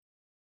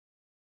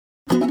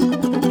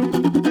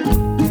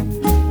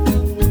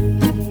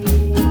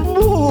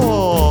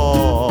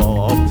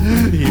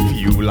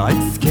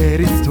like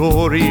scary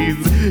stories,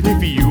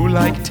 if you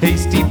like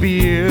tasty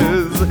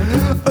beers,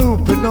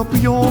 open up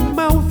your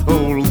mouth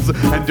holes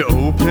and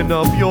open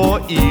up your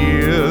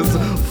ears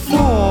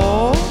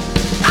for... Booze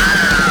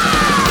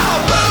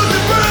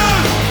and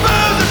Brews!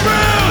 Booze and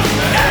Brews!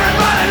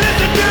 Everybody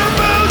listen to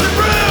Booze and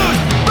Brews!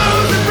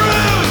 Booze and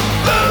Brews!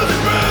 Booze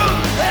and Brews!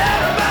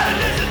 Everybody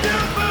listen to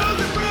Booze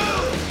and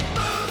Brews!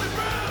 Booze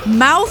and Brews!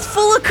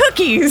 Mouthful of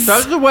cookies.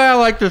 That's the way I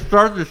like to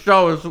start the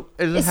show. Is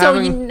So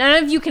having.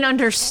 none of you can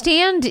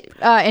understand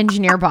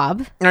Engineer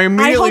Bob. I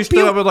immediately hope stood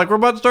you- up and like, we're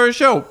about to start a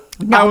show.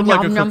 I would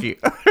like a cookie.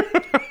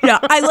 Yeah,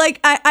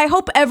 I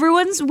hope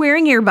everyone's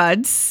wearing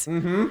earbuds.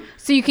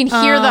 So you can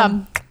hear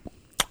the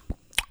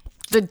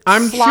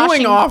I'm sloshing.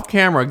 chewing off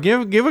camera.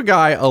 Give a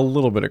guy a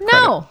little bit of credit.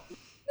 No,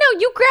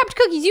 you grabbed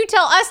cookies. You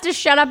tell us to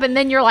shut up, and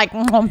then you're like,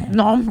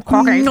 nom,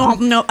 cookies.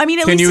 No. I mean,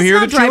 at Can least you it's hear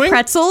not the dry chewing?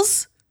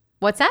 pretzels.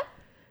 What's that?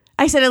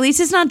 I said at least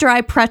it's not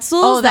dry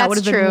pretzels. Oh, that would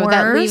that's have been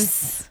true.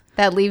 worse.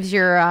 That leaves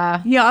your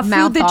Yeah,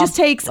 mouth food that all- just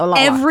takes la, la,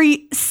 la.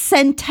 every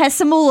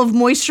centesimal of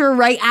moisture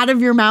right out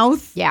of your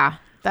mouth. Yeah,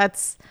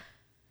 that's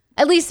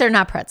at least they're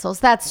not pretzels.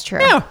 That's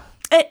true. Yeah.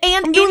 And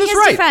in doing his this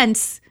right.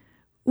 defense,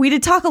 we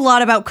did talk a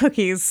lot about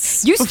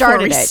cookies. You before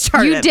started we it.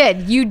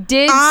 started. You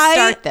did I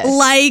start this.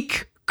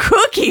 like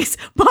cookies.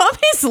 Bob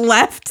has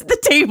left the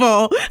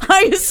table.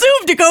 I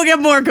assume to go get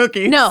more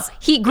cookies. No,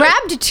 he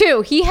grabbed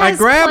two. He I has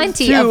grabbed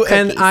plenty two, of cookies.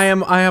 and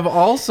I have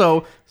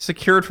also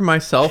secured for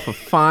myself a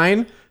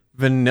fine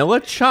vanilla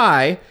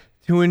chai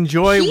to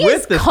enjoy He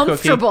with is this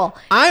comfortable.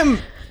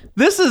 cookie.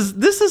 This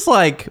is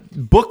like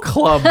book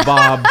club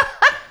Bob.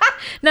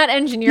 Not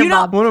Engineer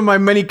Bob. One of my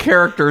many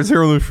characters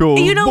here on the show.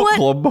 You know book what?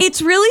 Club.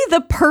 It's really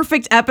the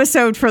perfect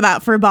episode for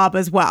that for Bob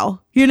as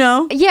well. You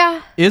know?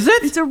 Yeah, Is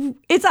it?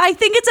 I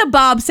think it's a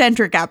Bob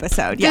centric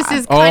episode. Yeah. this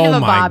is kind of a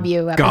my Bob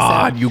you episode.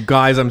 God, you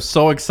guys, I'm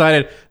so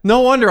excited.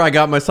 No wonder I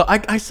got myself.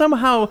 I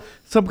somehow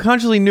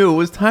subconsciously knew it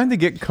was time to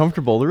get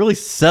comfortable, to really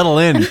settle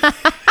in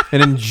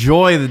and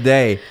enjoy the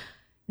day.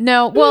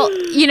 No, well,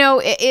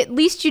 at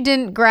least you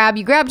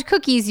grabbed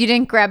cookies, you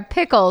didn't grab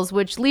pickles,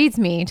 which leads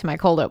me to my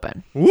cold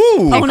open.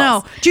 Ooh. Oh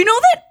no. Do you know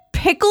that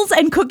pickles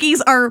and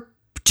cookies are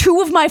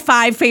 2 of my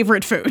 5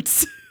 favorite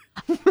foods?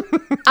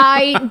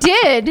 I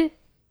did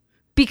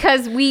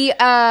because we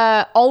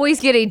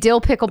always get a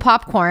dill pickle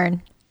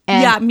popcorn.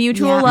 And Yeah,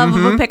 mutual love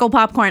of a pickle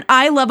popcorn.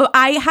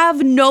 I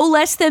have no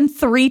less than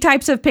 3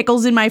 types of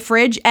pickles in my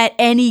fridge at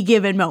any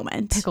given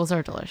moment. pickles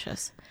are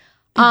delicious.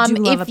 I do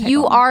love If a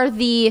you pickle. are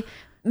the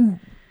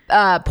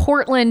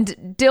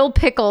Portland Dill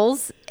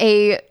Pickles,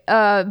 a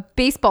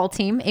baseball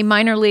team, a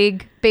minor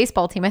league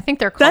baseball team. I think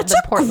they're called That's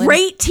the a Portland.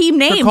 great team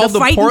name. They're called the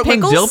Fightin'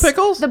 Portland Pickles. Dill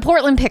Pickles? The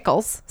Portland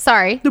Pickles.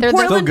 Sorry, The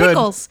Portland Still good.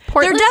 Pickles.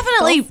 Portland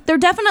They're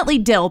definitely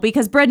dill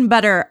because bread and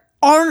butter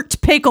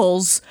aren't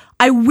pickles.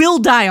 I will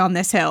die on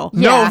this hill.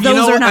 Yeah. No,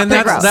 those are not and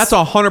pickles. that's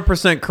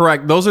 100%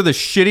 correct. Those are the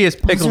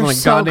shittiest pickles are on the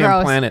so goddamn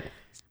gross. planet.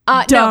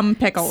 Dumb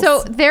pickles.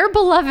 So their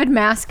beloved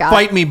mascot.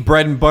 Fight me,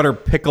 bread and butter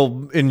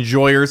pickle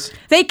enjoyers.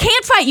 They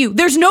can't fight you.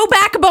 There's no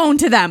backbone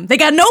to them. They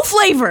got no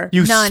flavor.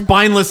 You None.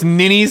 spineless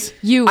ninnies.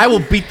 You- I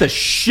will beat the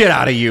shit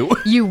out of you.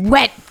 You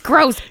wet,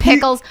 gross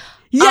pickles.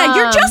 Yeah,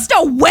 you're just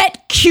a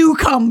wet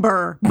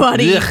cucumber,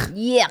 buddy. Ugh.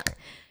 Yuck.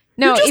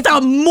 No, You're just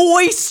a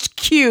moist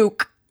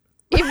cuke.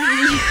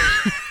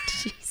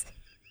 Jeez,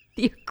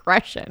 the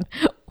aggression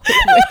with which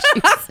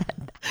you said that.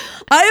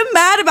 I am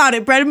mad about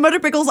it. Bread and butter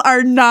pickles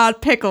are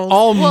not pickles.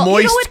 All Well, you know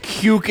moist what?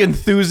 cuke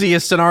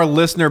enthusiasts in our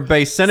listener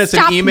base, send us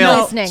Stop an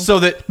email listening. so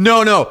that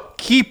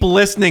keep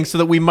listening so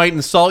that we might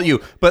insult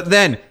you. But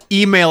then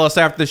email us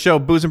after the show,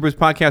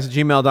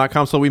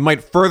 boozeandbrewspodcast@gmail.com, so we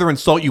might further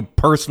insult you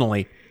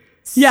personally.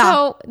 Yeah.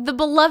 So the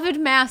beloved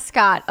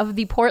mascot of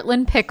the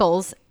Portland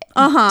Pickles,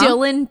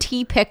 Dylan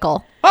T.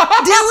 Pickle.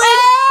 Dylan.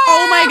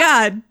 Oh my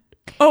god.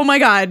 Oh my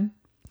god.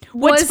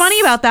 What's Was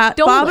funny about that?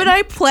 stolen. Bob and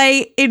I play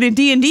in a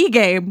D&D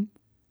game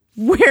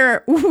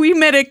where we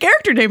met a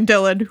character named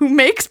Dylan who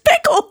makes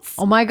pickles.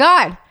 Oh my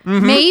God.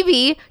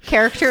 Maybe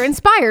character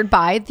inspired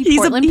by the He's a-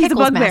 Portland he's a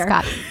Pickles bugbear.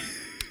 mascot.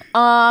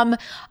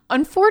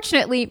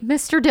 Unfortunately,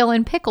 Mr.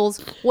 Dylan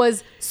Pickles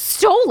was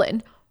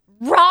stolen,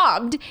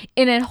 robbed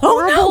in a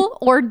horrible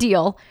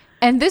ordeal.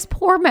 And this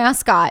poor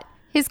mascot,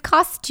 his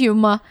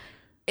costume,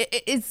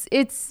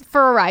 it's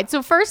for a ride.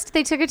 So first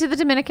they took it to the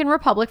Dominican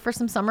Republic for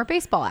some summer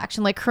baseball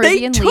action, like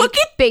Caribbean took League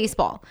it?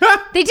 baseball.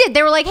 They did.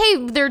 They were like,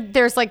 hey,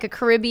 there's like a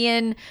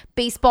Caribbean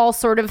baseball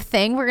sort of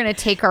thing. We're going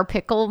to take our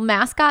pickle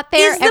mascot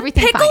there. Is the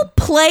Everything pickle fine.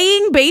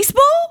 playing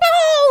baseball?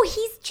 No,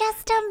 he's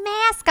just a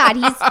mascot.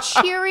 He's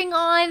cheering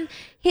on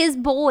his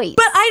boys.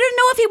 But I don't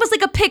know if he was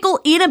like a pickle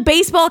in a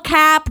baseball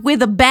cap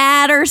with a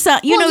bat or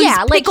something. You know,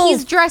 yeah, these like pickles.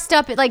 he's dressed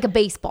up like a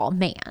baseball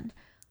man.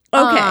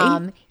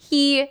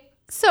 Okay.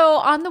 So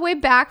on the way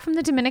back from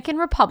the Dominican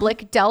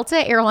Republic,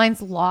 Delta Airlines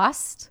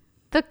lost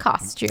the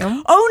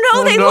costume. Oh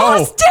no, they no.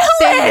 lost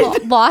They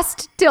Dylan.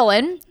 lost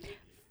Dylan.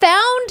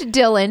 Found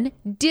Dylan,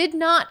 did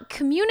not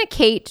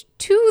communicate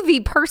to the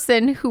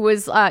person who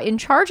was in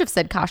charge of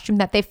said costume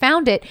that they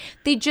found it.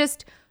 They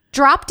just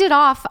dropped it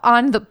off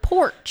on the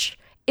porch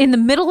in the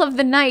middle of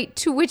the night,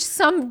 to which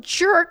some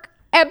jerk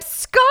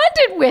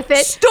absconded with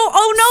it.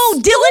 Oh no,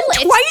 Dylan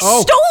Stole it.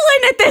 twice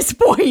stolen at this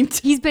point.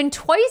 He's been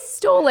twice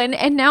stolen,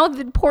 and now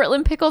the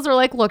Portland Pickles are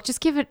like, look,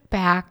 just give it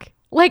back.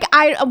 Like,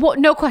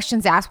 no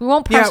questions asked. We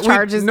won't press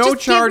charges. No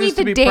just charges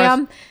give me to be the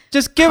damn pressed.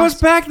 Just give us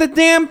back the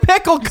damn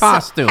pickle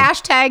costume.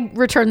 Hashtag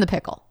return the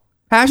pickle.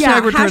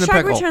 Hashtag return the hashtag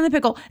pickle. return the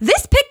pickle.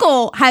 This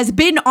pickle has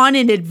been on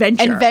an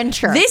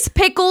adventure. This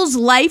pickle's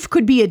life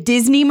could be a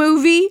Disney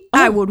movie.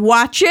 I would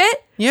watch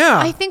it. Yeah.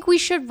 I think we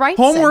should write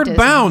Homeward said Disney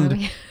Bound.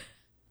 movie.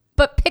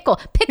 But pickle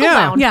Yeah.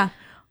 bound. Yeah.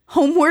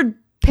 Homeward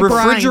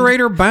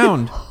Refrigerator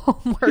bound.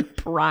 Homeward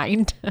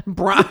brined.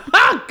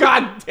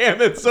 God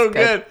damn it, so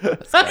good.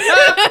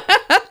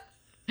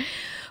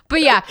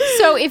 But yeah,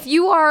 so if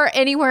you are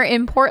anywhere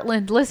in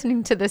Portland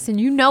listening to this and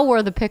you know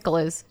where the pickle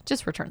is,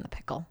 just return the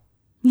pickle.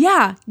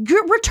 Yeah.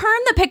 Return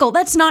the pickle.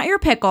 That's not your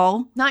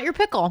pickle. Not your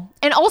pickle.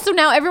 And also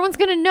now everyone's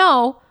going to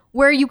know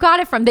where you got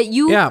it from, that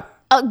you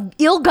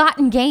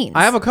ill-gotten gains.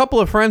 I have a couple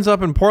of friends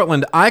up in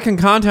Portland I can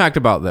contact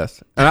about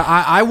this. And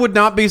I would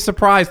not be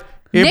surprised.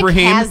 Nick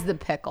Ibrahim has the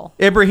pickle.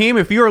 Ibrahim,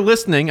 if you are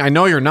listening, I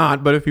know you're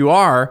not, but if you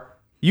are,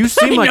 you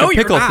seem like a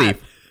pickle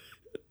thief.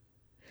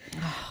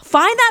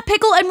 Find that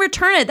pickle and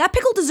return it. That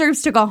pickle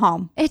deserves to go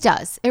home. It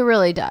does. It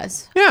really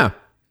does. Yeah.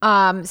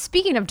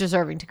 Speaking of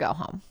deserving to go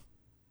home.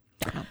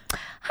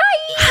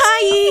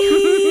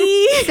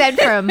 Hi. Said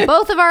from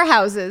both of our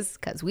houses,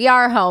 because we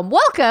are home.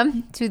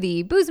 Welcome to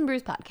the Booze and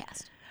Brews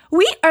podcast.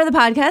 We are the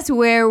podcast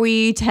where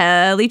we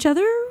tell each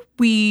other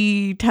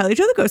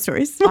ghost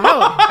stories.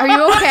 Oh, are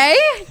you okay?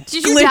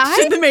 Did you Glitch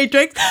die? in the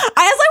Matrix. As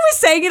I was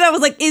saying it, I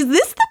was like, is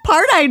this the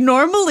part I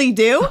normally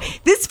do?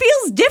 This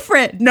feels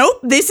different. Nope,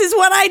 this is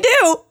what I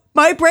do.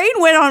 My brain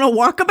went on a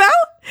walkabout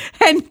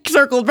and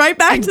circled right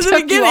back to the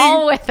Took beginning. you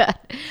all with it.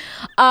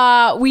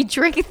 We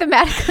drink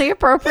thematically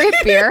appropriate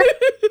beer,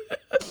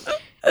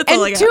 That's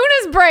all I and got.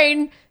 Tuna's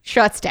brain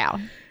shuts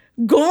down.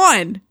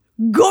 Gone.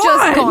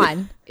 Just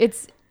gone.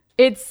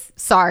 It's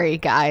sorry,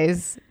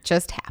 guys.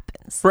 Just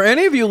happens. For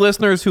any of you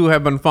listeners who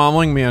have been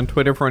following me on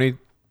Twitter for any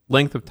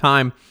length of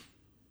time,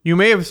 you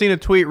may have seen a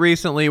tweet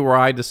recently where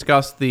I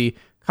discussed the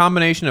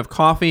combination of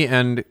coffee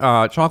and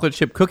chocolate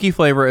chip cookie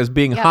flavor as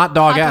being hot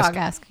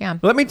dog-esque. Yeah.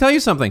 Let me tell you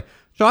something.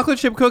 Chocolate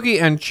chip cookie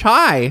and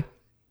chai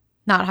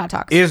Not hot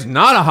dogs. is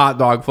not a hot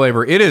dog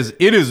flavor. It is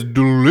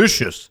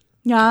delicious.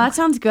 Yeah, that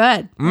sounds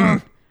good.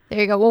 There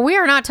you go. Well, we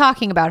are not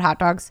talking about hot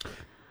dogs.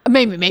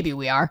 Maybe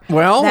we are.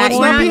 Well, That let's you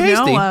not be know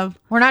hasty. of.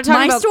 We're not talking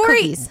My about story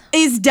cookies.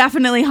 is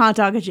definitely hot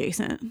dog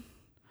adjacent.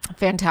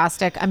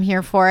 Fantastic. I'm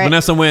here for it.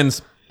 Vanessa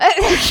wins.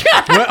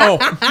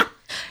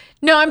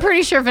 No, I'm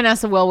pretty sure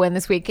Vanessa will win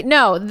this week.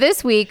 No,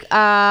 this week,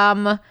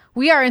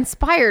 we are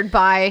inspired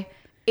by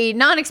a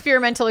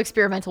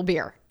experimental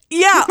beer.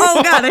 Yeah.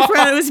 Oh God, I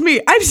forgot it was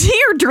me. I'm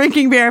here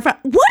drinking beer. What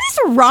is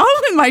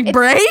wrong with my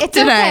brain It's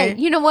today?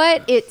 okay. You know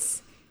what?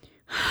 It's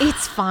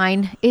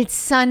fine. It's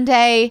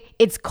Sunday.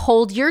 It's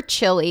cold. You're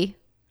chilly.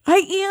 I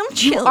am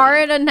chilly. You are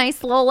in a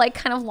nice little, like,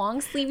 kind of long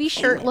sleevey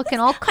shirt, looking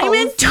all cozy. I'm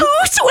in 2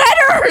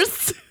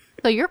 sweaters.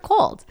 So you're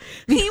cold.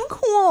 I'm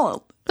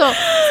cold. So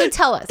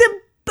tell us.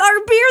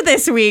 Our beer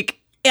this week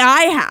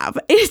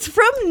it's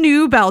from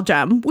New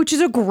Belgium, which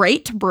is a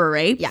great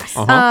brewery. Yes.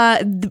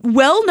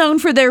 Well known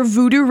for their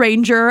Voodoo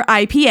Ranger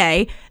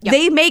IPA. Yep.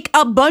 They make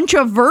a bunch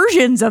of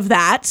versions of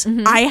that.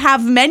 Mm-hmm. I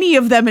have many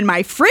of them in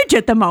my fridge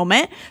at the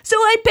moment. So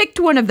I picked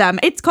one of them.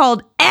 It's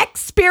called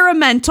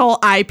Experimental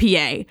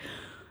IPA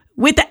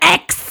with the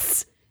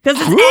X. Because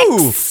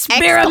it's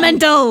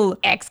experimental.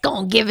 X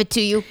gonna give it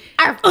to you.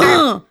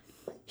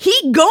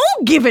 He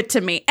gon' give it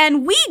to me.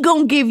 And we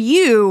gon' give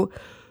you,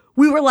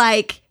 we were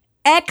like,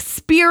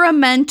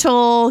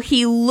 experimental.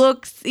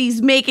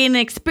 He's making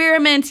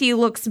experiments.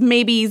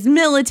 Maybe he's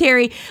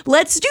military.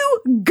 Let's do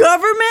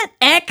government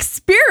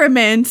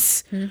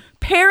experiments.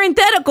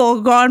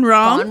 Parenthetical gone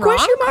wrong? Gone wrong?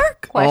 Question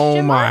mark?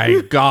 Oh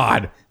my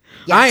God.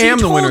 I am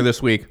the winner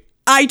this week.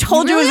 I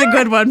told you it was a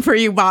good one for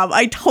you, Bob.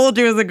 I told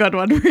you it was a good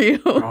one for you.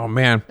 Oh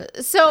man.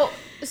 So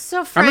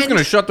I'm friend. just going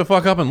to shut the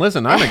fuck up and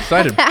listen. I'm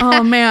excited.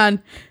 Oh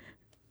man.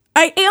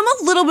 I am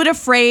a little bit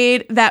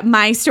afraid that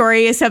my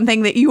story is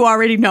something that you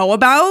already know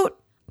about.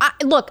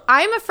 Look,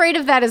 I'm afraid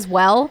of that as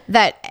well.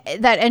 That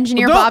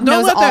engineer Don't- Bob don't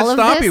knows let that all of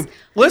stop this. you.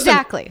 Listen.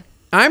 Exactly.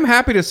 I'm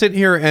happy to sit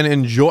here and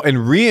enjoy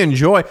and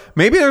re-enjoy.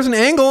 Maybe there's an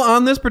angle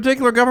on this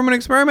particular government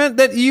experiment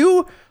that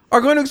you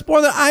are going to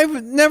explore that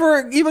I've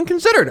never even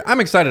considered. I'm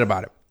excited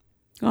about it.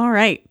 All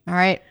right. All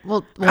right.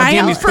 Well, I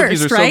am These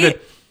cookies first, are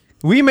right?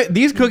 so good.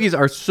 These cookies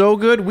are so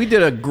good. We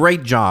did a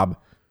great job.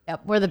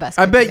 Yep, we're the best.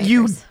 I cookie bet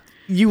you makers.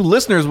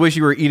 listeners wish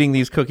you were eating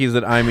these cookies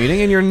that I'm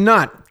eating, and you're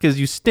not because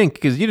you stink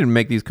because you didn't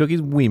make these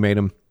cookies. We made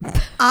them.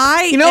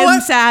 I know am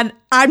what? sad.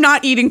 I'm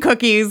not eating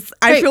cookies.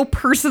 I Hey. feel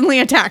personally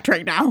attacked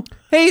right now.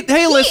 Hey,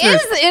 He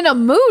listeners. is in a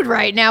mood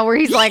right now where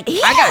he's like,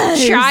 I got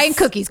is. chai and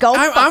cookies. Go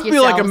I fuck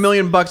feel like $1 yourselves.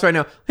 million right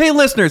now. Hey,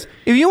 listeners,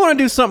 if you want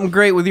to do something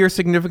great with your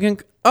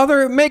significant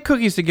other, make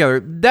cookies together.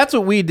 That's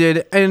what we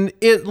did, and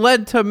it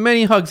led to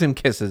many hugs and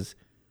kisses.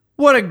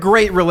 What a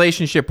great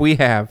relationship we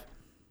have.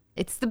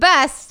 It's the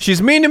best.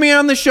 She's mean to me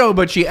on the show,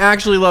 but she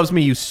actually loves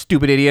me, you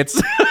stupid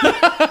idiots.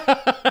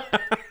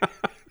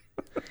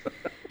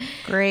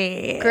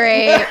 Great.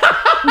 Great.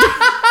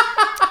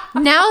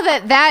 Now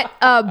that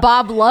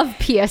Bob Love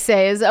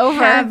PSA is over.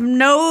 Have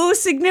no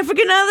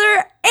significant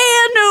other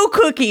and no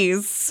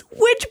cookies,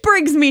 which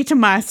brings me to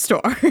my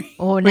story.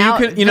 Oh, now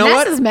You know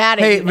what? Vanessa's mad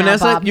at hey, you now,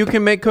 Vanessa, Bob. you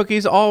can make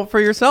cookies all for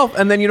yourself,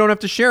 and then you don't have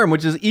to share them,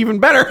 which is even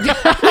better.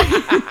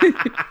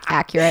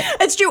 Accurate.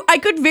 It's true. I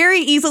could very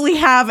easily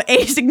have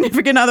a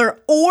significant other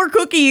or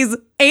cookies.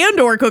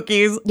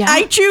 Yeah.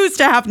 I choose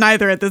to have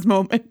neither at this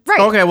moment. Right.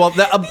 Okay, well,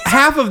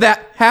 half of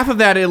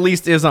that at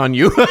least is on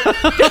you.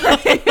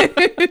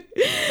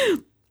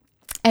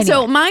 Anyway.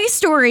 So my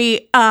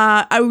story,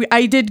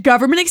 I did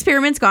government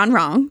experiments gone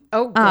wrong.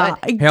 Oh,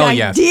 good. Hell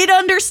yes. I did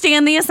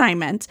understand the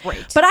assignment.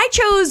 Great. But I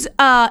chose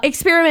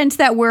experiments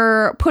that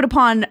were put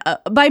upon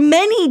by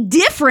many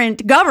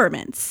different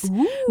governments.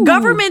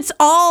 Governments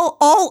all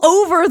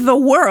over the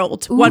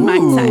world, one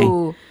might say.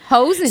 Ooh,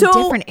 hoes in So-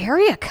 different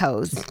area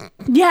codes.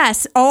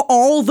 Yes,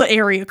 all the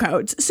area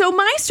codes. So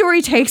my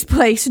story takes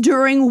place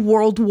during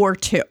World War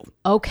II.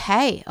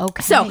 Okay.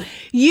 So,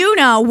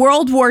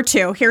 World War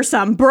II. Here's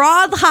some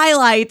broad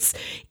highlights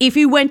if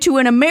you went to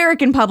an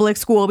American public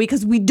school,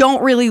 because we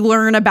don't really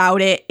learn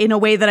about it in a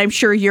way that I'm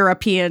sure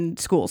European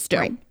schools do.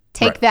 Right.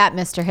 Take that,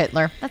 Mr.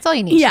 Hitler. That's all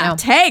you need to Yeah, know.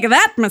 take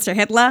that, Mr.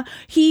 Hitler.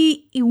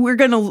 We're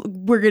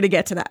gonna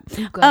get to that.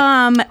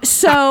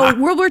 So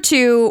World War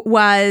II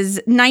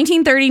was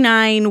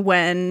 1939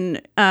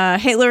 when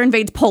Hitler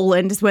invades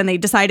Poland. Is when they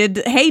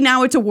decided, hey,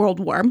 now it's a world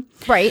war.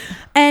 Right.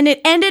 And it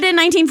ended in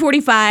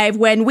 1945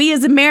 when we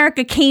as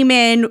America came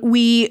in.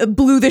 We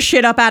blew the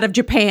shit up out of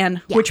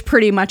Japan, which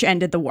pretty much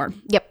ended the war.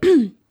 Yep.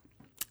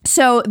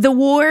 So the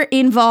war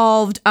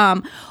involved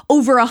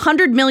over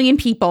 100 million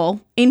people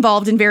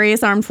involved in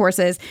various armed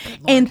forces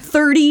in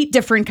 30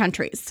 different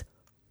countries.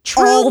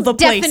 All the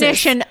places.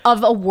 Definition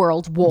of a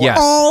world war. Yes.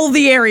 All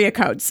the area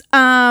codes.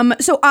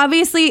 So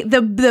obviously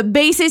the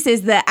basis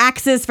is the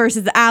Axis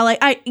versus the Ally.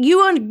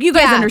 You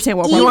guys understand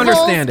what You we're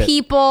understand it.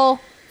 People.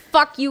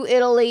 Fuck you,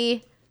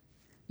 Italy.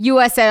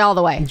 USA all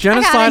the way.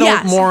 Genocidal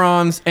yes.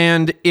 morons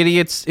and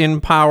idiots in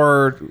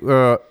power.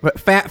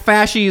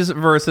 Fascies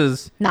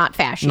versus Not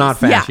fascist. not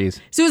fascies.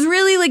 So it was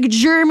really like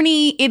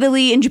Germany,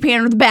 Italy, and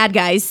Japan are the bad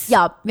guys.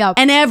 Yup.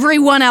 And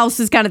everyone else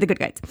is kind of the good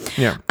guys.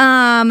 Yeah.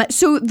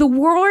 So the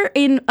war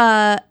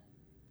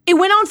it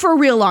went on for a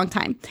real long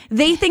time.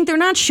 They think they're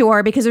not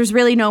sure because there's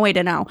really no way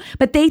to know,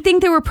 but they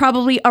think there were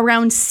probably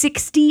around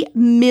 60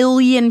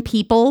 million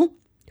people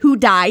who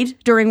died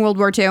during World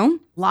War II. A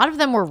lot of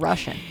them were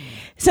Russian.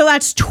 So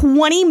that's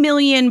 20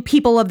 million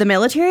people of the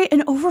military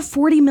and over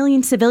 40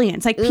 million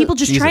civilians. Like people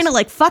just trying to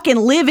like fucking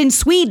live in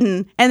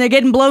Sweden and they're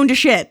getting blown to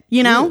shit,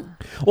 you know?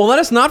 Well, let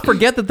us not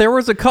forget that there were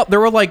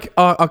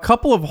a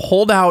couple of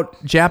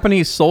holdout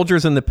Japanese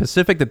soldiers in the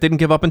Pacific that didn't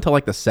give up until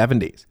like the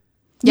 70s.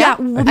 Yeah.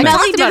 I Melly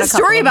talked did about a a couple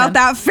story of about them.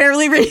 that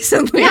fairly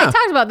recently. Yeah, I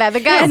talked about that.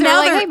 The guys And were now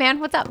like, they're- hey, man,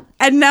 what's up?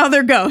 And now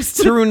they're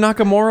ghosts. Tsuru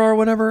Nakamura or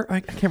whatever.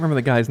 I can't remember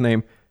the guy's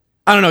name.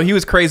 I don't know. He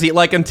was crazy.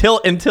 Like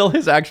until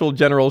his actual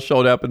general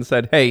showed up and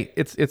said, "Hey,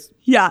 it's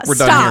Yeah, we're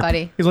stop. done here."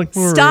 Buddy. He's like,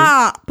 "All right."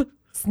 Stop.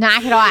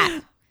 Knock it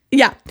off.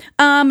 Yeah.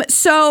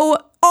 So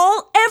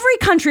every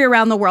country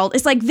around the world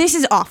is like, this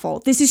is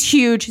awful. This is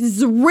huge. This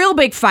is a real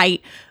big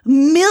fight.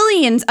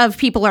 Millions of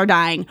people are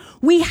dying.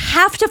 We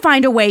have to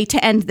find a way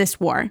to end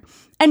this war.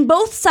 And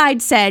both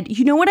sides said,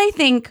 you know what I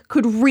think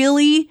could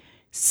really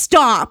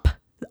stop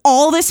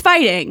all this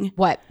fighting?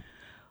 What?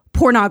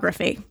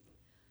 Pornography.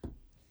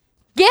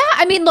 Yeah,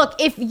 I mean, look,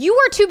 if you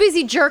are too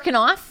busy jerking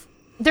off,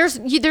 there's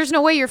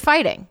no way you're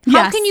fighting. How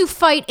Yes. can you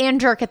fight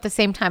and jerk at the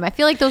same time? I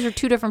feel like those are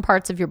two different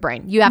parts of your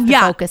brain. You have to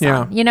focus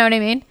Yeah. on. You know what I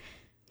mean?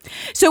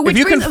 So If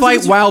you can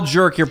fight while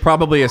jerk, you're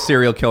probably a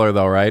serial killer,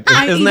 though, right?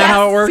 Isn't that yes,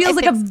 how it works? Feels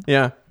like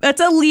Yeah. that's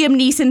a Liam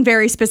Neeson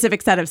very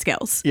specific set of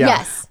skills. Yeah.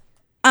 Yes.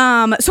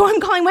 So I'm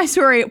calling my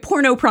story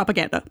porno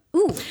propaganda.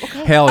 Ooh,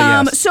 okay. Hell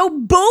yes.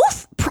 So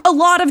a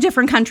lot of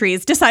different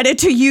countries decided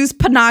to use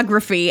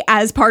pornography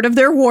as part of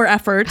their war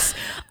efforts.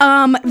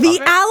 The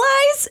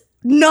Allies,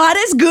 not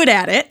as good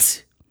at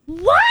it.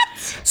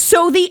 What?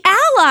 So the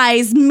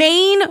Allies'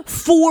 main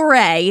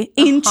foray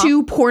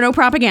into porno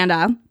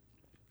propaganda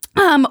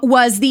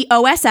was the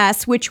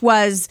OSS, which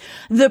was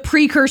the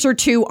precursor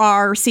to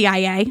our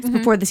CIA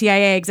before the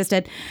CIA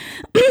existed.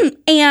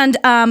 And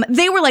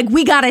they were like,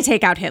 we got to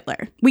take out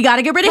Hitler. We got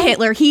to get rid of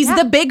Hitler. He's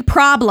the big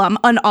problem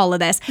on all of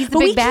this. the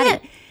big baddie.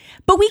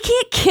 But we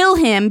can't kill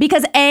him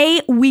because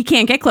A, we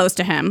can't get close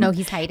to him. No,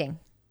 he's hiding.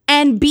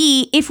 And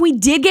B, if we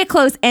did get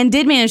close and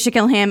did manage to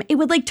kill him, it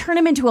would like turn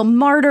him into a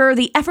martyr.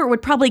 The effort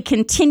would probably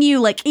continue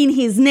like in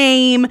his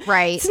name.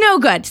 Right. It's no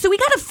good. So we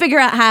got to figure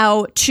out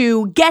how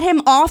to get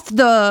him off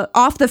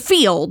the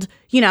field,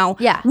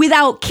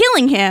 without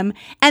killing him.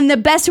 And the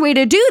best way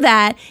to do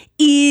that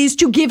is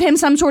to give him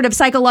some sort of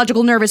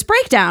psychological nervous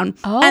breakdown.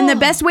 And the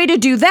best way to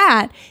do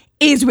that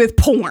is with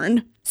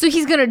porn. So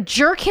he's going to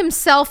jerk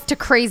himself to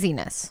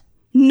craziness.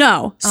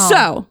 No.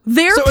 So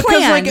their So, because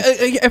plan. like,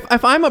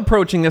 if I'm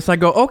approaching this, I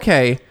go,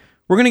 okay,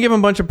 we're gonna give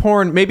him a bunch of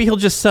porn. Maybe he'll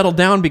just settle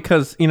down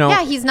because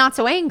Yeah, he's not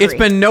so angry. it's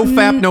been no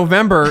fap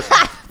November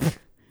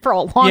for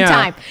a long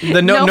time.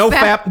 The no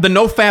fap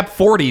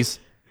 40s.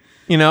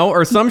 you know,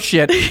 or some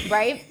shit.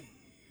 Right?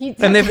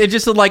 And it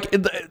just like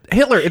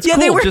Hitler. It's Yeah,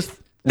 cool. they were just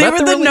they let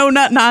were the reli- no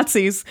nut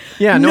Nazis.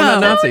 Yeah, no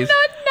nut Nazis.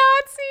 Not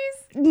Nazis.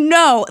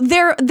 No,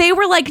 they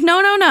were like,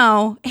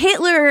 no.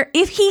 Hitler,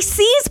 if he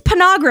sees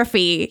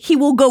pornography, he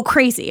will go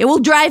crazy. It will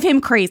drive him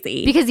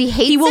crazy. Because he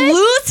hates He will it?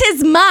 lose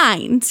his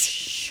mind.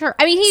 Sure.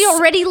 I mean, he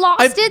already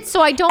lost it,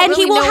 so I don't And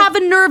really he will know. have a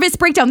nervous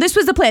breakdown. This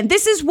was the plan.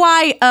 This is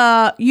why,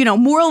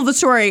 moral of the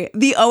story,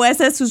 the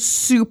OSS was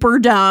super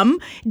dumb,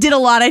 did a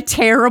lot of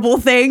terrible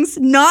things,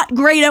 not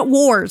great at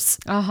wars.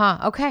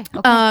 Okay.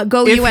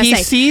 Go If USA. he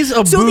sees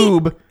a So the-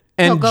 boob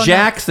He'll and go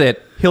jacks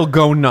it, he'll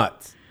go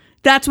nuts.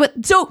 That's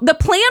what. So the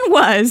plan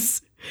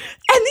was,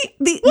 and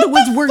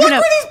we're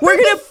gonna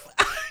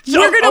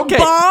Okay.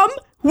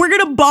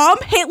 bomb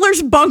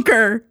Hitler's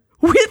bunker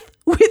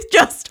with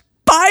just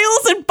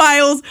piles and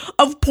piles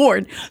of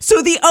porn.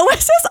 So the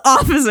OSS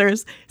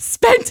officers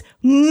spent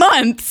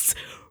months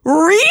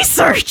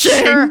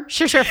researching.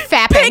 Sure.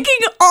 Fapping.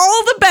 Picking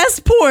all the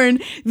best porn.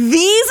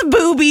 These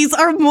boobies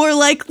are more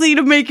likely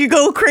to make you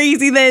go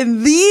crazy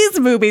than these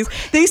boobies.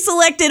 They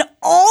selected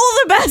all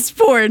the best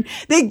porn.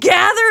 They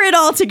gather it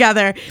all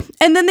together,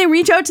 and then they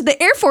reach out to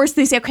the Air Force.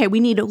 They say, "Okay, we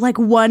need like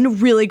one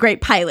really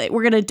great pilot.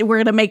 We're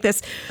gonna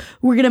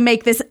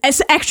make this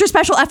extra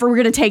special effort. We're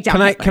gonna take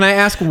down." Can I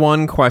ask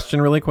one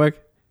question really quick?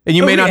 And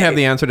you may not Okay. have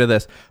the answer to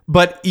this,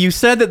 but you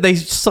said that they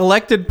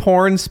selected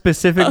porn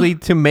specifically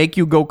to make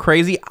you go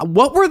crazy.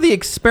 What were the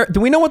do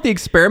we know what the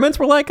experiments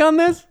were like on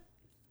this?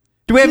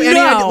 Do we have any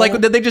No. idea?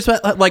 Like, did they just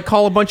like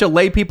call a bunch of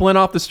lay people in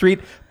off the street,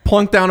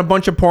 plunk down a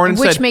bunch of porn, and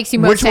Which said, makes you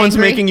most which one's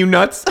angry?" making you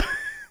nuts?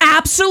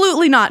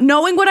 Absolutely not.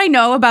 Knowing what I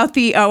know about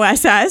the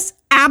OSS,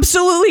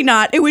 absolutely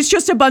not. It was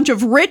just a bunch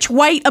of rich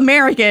white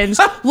Americans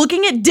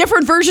looking at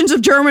different versions of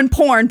German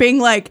porn, being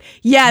like,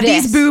 "Yeah,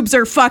 This. these boobs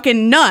are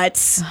fucking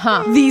nuts.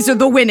 These are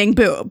the winning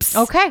boobs."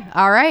 Okay.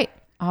 All right.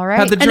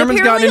 Have the And Germans gotten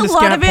apparently into a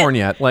lot scat of it- porn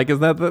yet? Like, is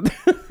that the?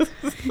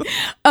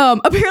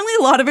 Apparently,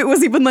 a lot of it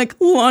was even like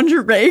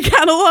lingerie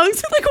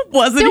catalogs. Like, it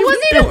wasn't There even.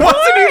 wasn't It even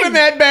wasn't porn. even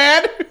that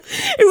bad.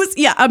 It was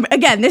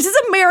again, this is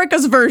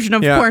America's version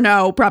of Yeah.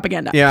 porno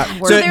propaganda. Yeah. So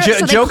So, they're- so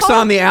they jokes call-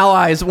 on the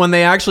Allies when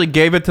they actually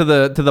gave it to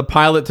the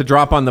pilot to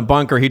drop on the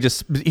bunker.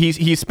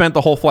 He spent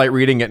the whole flight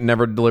reading it and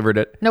never delivered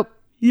it. Nope.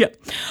 Yeah.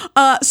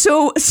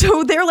 So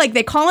they're like,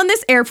 they call in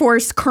this Air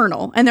Force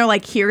colonel and they're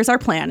like, "Here's our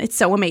plan. It's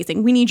so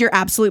amazing. We need your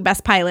absolute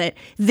best pilot.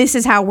 This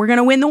is how we're going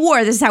to win the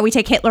war. This is how we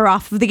take Hitler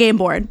off of the game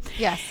board."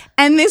 Yes.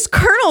 And this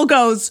colonel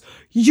goes,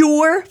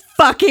 "You're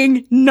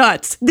fucking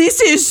nuts. This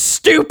is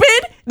stupid.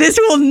 This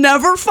will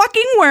never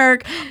fucking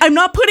work. I'm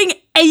not putting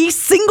a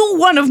single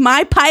one of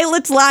my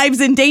pilots' lives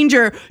in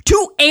danger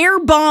to air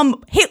bomb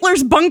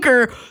Hitler's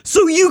bunker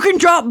so you can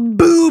drop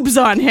boobs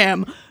on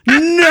him.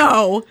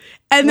 No."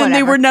 And then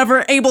they Whatever. were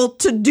never able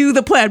to do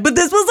the plan. But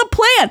this was a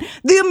plan.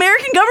 The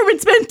American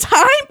government spent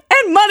time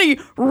and money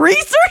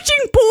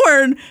researching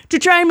porn to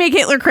try and make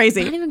Hitler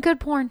crazy. Not even good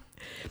porn.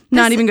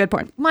 Not even good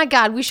porn. My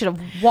God, we should have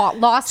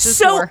lost this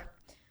So- war.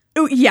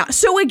 Yeah.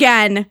 So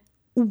again,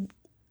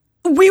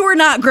 we were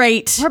not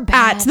great We're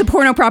bad. at the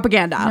porno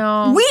propaganda.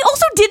 No. We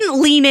also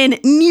didn't lean in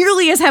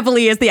nearly as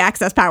heavily as the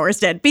Axis powers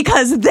did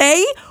because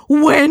they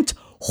went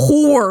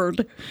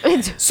hard.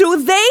 So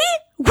they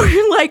were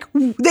like,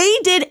 they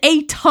did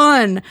a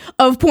ton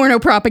of porno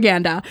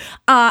propaganda.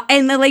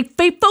 And they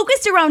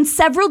focused around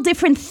several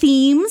different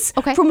themes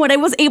Okay. from what I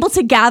was able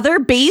to gather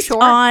based Sure.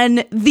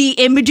 on the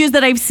images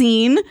that I've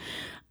seen.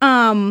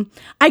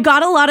 I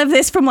got a lot of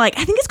this from I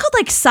think it's called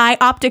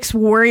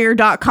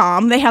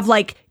psyopticswarrior.com. They have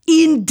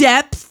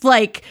in-depth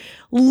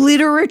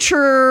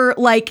literature,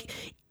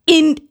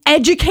 in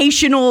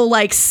educational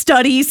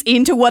studies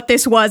into what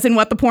this was and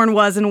what the porn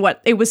was and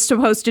what it was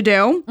supposed to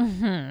do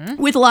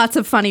with lots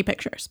of funny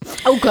pictures.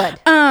 Oh, good.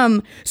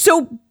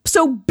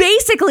 So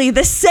basically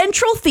the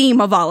central theme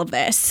of all of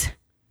this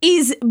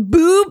is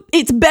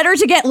it's better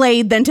to get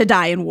laid than to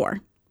die in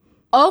war.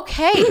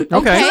 Okay.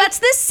 Okay. So that's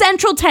the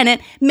central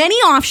tenet. Many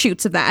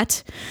offshoots of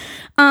that.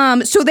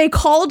 So they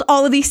called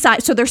all of these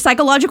so they're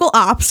psychological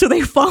ops. So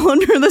they fall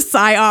under the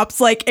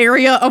psyops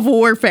area of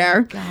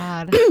warfare.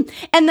 God.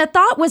 And the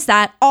thought was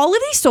that all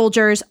of these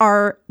soldiers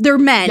they're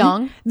men.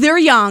 Young. They're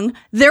young.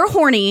 They're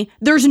horny.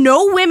 There's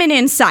no women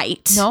in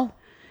sight. No.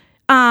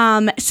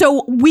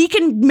 So we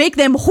can make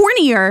them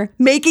hornier,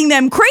 making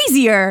them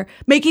crazier,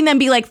 making them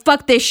be like,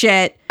 "Fuck this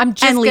shit." I'm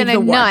just and leave going to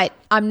the war. nut.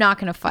 I'm not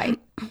going to fight.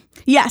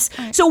 Yes.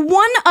 So I'm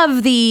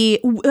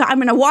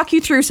going to walk you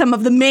through some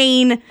of the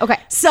main Okay.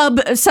 sub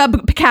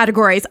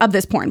categories of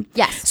this porn.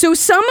 Yes. So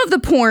some of the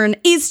porn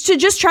is to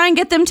just try and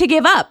get them to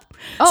give up.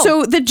 Oh.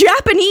 So the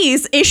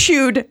Japanese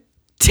issued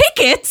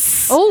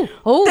tickets. Oh.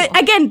 That,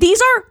 again,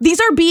 these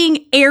are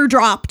being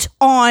airdropped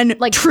on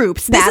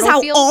troops. This is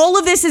how battlefield? all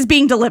of this is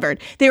being delivered.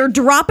 They are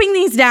dropping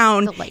these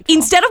down. Delightful.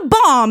 Instead of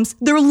bombs,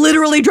 they're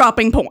literally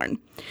dropping porn.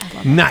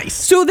 Nice.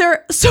 So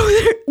they're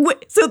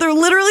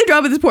literally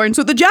dropping this porn.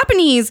 So the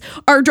Japanese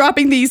are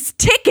dropping these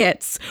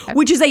tickets,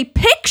 which is a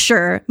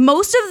picture.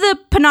 Most of the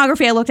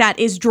pornography I looked at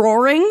is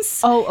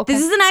drawings. Oh, okay.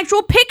 This is an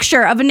actual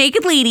picture of a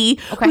naked lady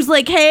who's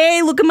like,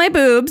 "Hey, look at my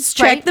boobs.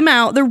 Check Right. them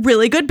out. They're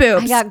really good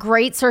boobs. I got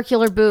great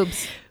circular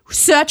boobs.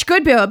 Such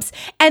good boobs."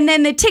 And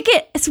then the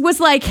ticket was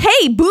like,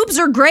 "Hey, boobs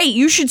are great.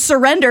 You should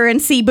surrender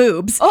and see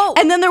boobs." Oh.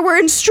 And then there were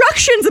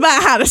instructions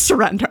about how to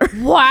surrender.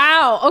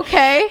 Wow.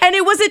 Okay. And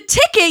it was a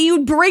ticket.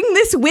 You'd bring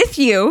this with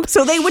you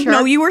so they would Sure.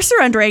 know you were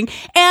surrendering.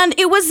 And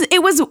it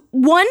was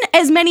one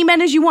as many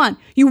men as you want.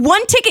 You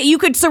one ticket, you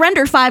could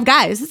surrender 5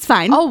 guys. It's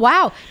fine. Oh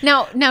wow.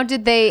 Now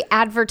did they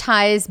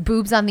advertise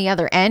boobs on the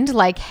other end?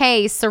 Like,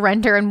 hey,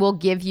 surrender and we'll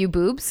give you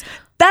boobs?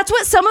 That's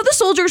what some of the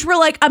soldiers were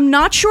like. I'm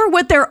not sure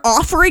what they're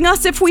offering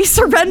us if we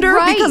surrender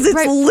Right, because it's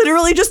right.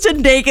 literally just a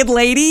naked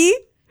lady.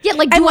 Yeah,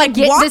 like, And do I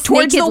get walk this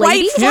towards naked the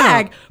lady? white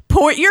flag.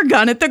 Point your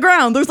gun at the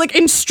ground. There's like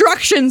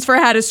instructions for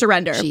how to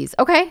surrender. Jeez.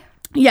 Okay.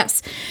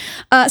 Yes.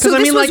 Because So I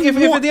this mean, was like, if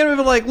at the end of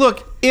it, like,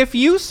 look, if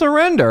you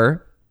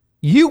surrender,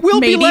 you will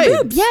Maybe be laid.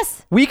 boobs.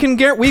 Yes. We've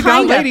got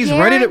Kinda. ladies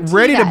ready to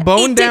Guarantee that. bone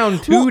It did-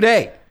 down well,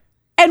 today.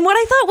 And what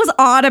I thought was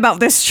odd about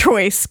this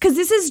choice, because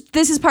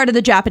this is part of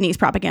the Japanese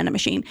propaganda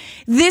machine.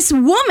 This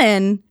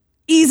woman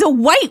is a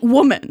white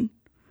woman.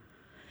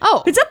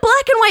 Oh. It's a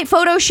black and white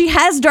photo. She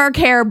has dark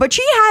hair, but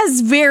she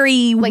has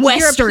very Like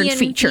Western European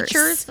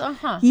features.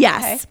 Uh-huh.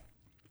 Yes. Okay.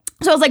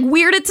 So I was like,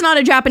 weird. It's not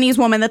a Japanese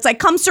woman that's like,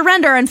 come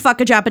surrender and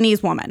fuck a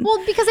Japanese woman.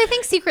 Well, because I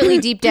think secretly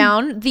deep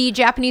down, the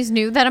Japanese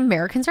knew that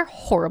Americans are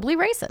horribly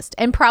racist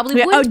and probably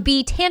Yeah, would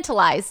be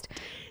tantalized.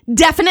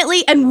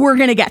 Definitely, and we're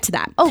gonna get to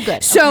that. Oh,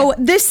 good. So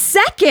the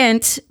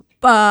second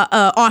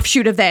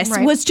offshoot of this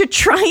Right. was to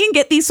try and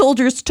get these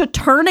soldiers to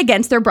turn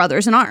against their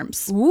brothers in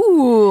arms.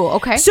 Ooh,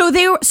 okay. So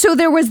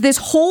there was this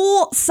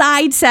whole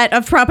side set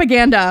of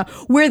propaganda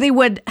where they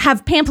would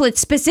have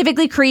pamphlets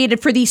specifically created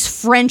for these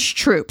French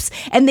troops,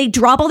 and they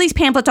drop all these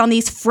pamphlets on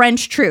these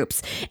French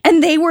troops,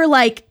 and they were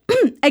like,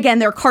 again,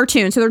 they're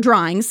cartoons, so they're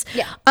drawings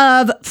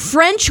of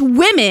French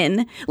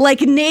women like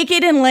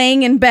naked and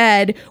laying in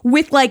bed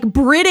with like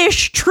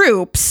British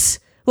troops.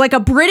 Like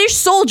a British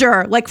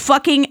soldier, like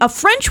fucking a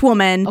French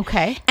woman.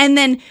 Okay. And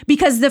then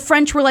because the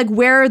French were like,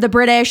 where are the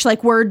British?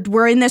 Like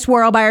we're in this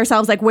war all by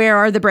ourselves. Like, where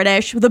are the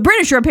British? The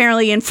British are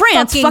apparently in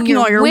France fucking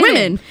all your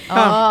women.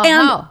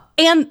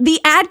 And the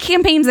ad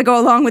campaigns that go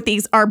along with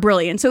these are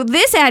brilliant. So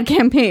this ad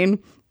campaign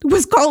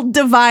was called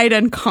Divide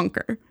and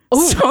Conquer.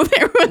 So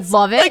there was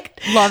Love it.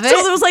 like, Love it.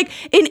 So there was like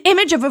an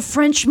image of a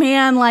French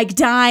man like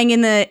dying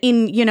in the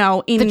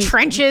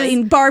trenches.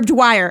 in barbed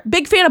wire.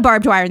 Big fan of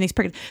barbed wire in these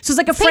pictures. So it's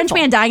like a French painful.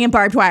 man dying in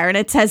barbed wire, and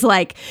it says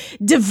like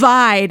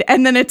divide,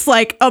 and then it's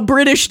like a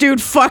British dude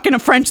fucking a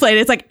French lady.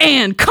 It's like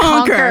and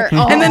conquer.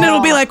 Conquer. And then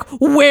it'll be Oh. like,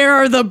 where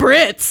are the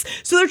Brits?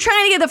 So they're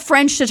trying to get the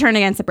French to turn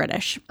against the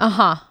British.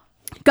 Uh-huh.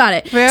 Got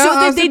it. Where so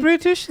are they, the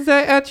British?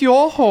 They're at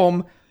your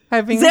home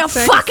having they're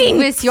sex fucking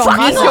with your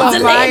fucking mother. all the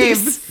your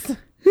ladies. wives.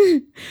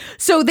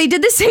 So they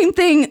did the same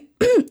thing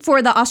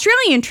for the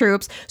Australian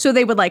troops. So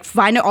they would like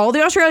find all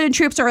the Australian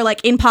troops are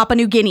like in Papua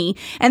New Guinea,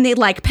 and they'd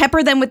like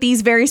pepper them with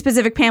these very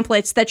specific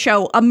pamphlets that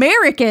show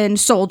American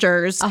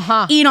soldiers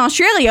in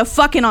Australia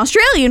fucking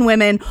Australian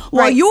women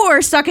while Right.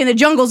 you're stuck in the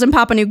jungles in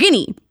Papua New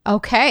Guinea.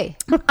 Okay.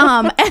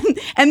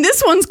 And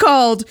this one's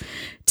called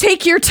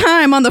 "Take Your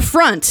Time on the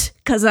Front"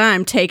 because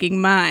I'm taking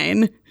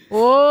mine.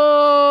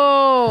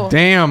 Whoa.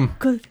 Damn.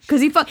 Because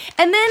he fuck.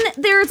 And then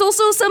there's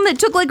also some that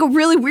took like a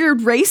really weird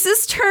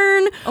racist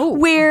turn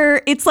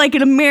where it's like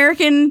an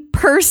American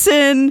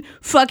person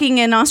fucking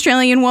an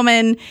Australian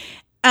woman.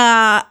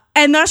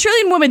 And the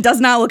Australian woman does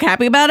not look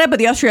happy about it, but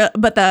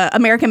the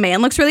American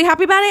man looks really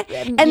happy about it.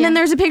 And then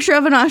there's a picture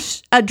of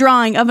a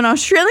drawing of an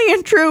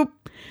Australian troop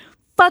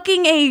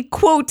fucking a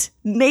quote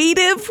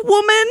native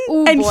woman,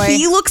 Ooh, and boy.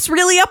 he looks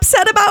really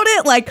upset about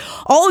it. Like,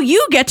 all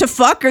you get to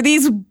fuck are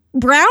these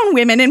brown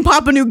women in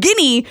Papua New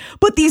Guinea,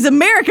 but these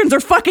Americans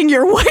are fucking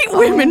your white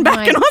women back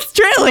my in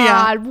Australia.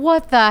 God,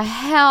 what the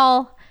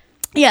hell?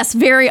 Yes,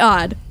 very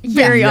odd.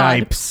 Very odd.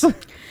 Yipes.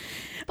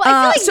 But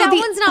I feel so like the-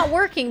 that one's not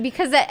working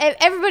because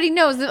everybody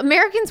knows that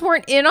Americans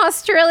weren't in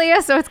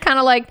Australia, so it's kind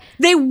of like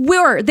They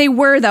were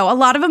though. A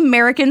lot of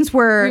Americans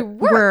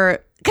were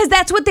because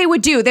that's what they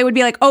would do. They would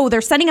be like, oh, they're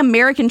sending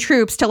American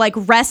troops to like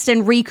rest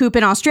and recoup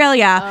in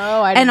Australia.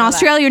 Oh, I didn't and know that.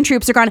 Australian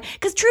troops are gone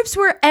because troops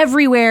were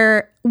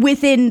everywhere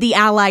within the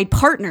Allied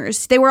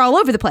partners. They were all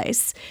over the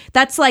place.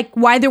 That's like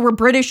why there were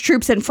British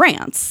troops in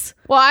France.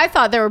 Well, I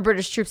thought there were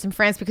British troops in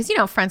France because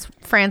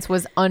France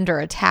was under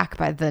attack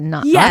by the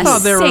Nazis. Yes. I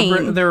thought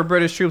Same. there were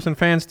British troops and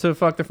fans to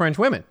fuck the French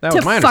women. That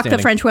was To my fuck understanding.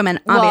 the French women,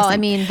 Well, obviously. I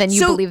mean, then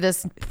you So- believe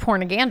this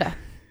pornaganda.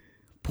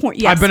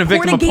 Yes, I've been a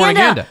victim of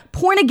pornaganda.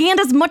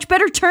 Pornaganda's a much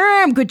better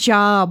term. Good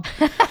job.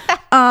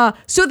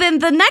 So then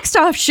the next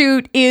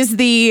offshoot is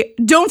the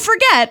don't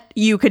forget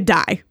you could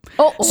die.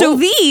 So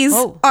these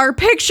are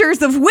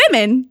pictures of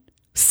women,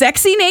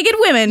 sexy naked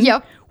women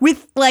Yep.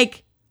 with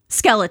like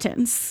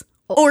skeletons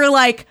or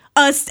like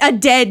a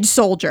dead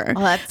soldier.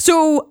 that's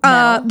So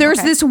metal. there's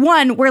Okay. this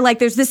one where like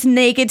there's this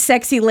naked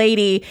sexy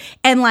lady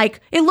and like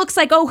it looks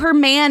like her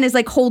man is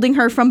like holding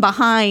her from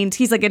behind.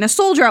 He's like in a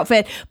soldier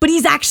outfit, but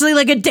he's actually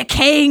like a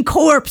decaying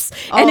corpse,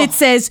 and it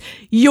says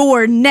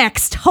your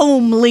next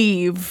home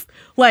leave.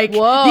 Like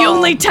Whoa. the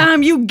only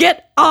time you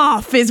get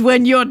off is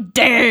when you're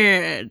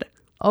dead.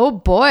 Oh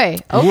boy.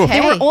 Okay.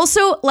 They were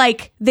also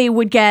like they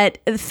would get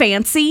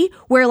fancy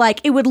where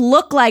like it would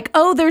look like,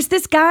 oh, there's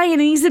this guy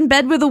and he's in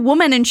bed with a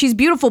woman and she's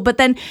beautiful, but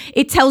then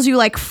it tells you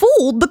like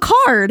fold the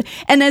card,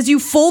 and as you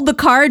fold the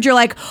card you're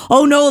like,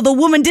 oh no, the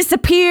woman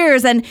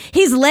disappears and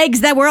his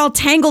legs that were all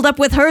tangled up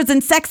with hers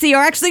and sexy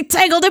are actually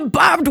tangled in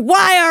barbed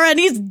wire and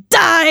he's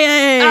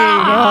dying.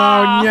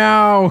 Oh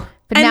no.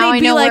 but and now they'd I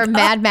be know where like,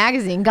 Mad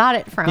Magazine got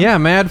it from. Yeah,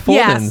 Mad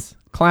Fold-ins. Yes.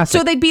 Classic.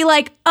 So they'd be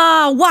like,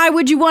 why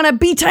would you want to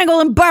be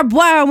tangled in barbed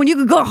wire when you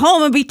could go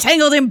home and be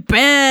tangled in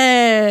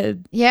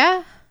bed?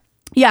 Yeah.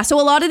 Yeah, so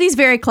a lot of these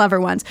very clever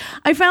ones.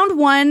 I found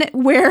one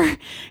where it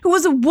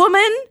was a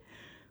woman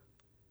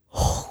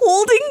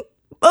holding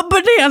a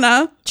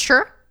banana,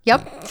 Sure.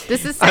 Yep.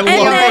 This is I sexy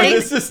love where already.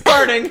 this is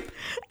starting. and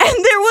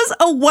there was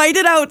a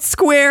whited out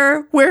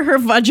square where her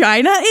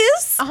vagina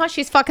is.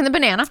 She's fucking the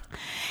banana.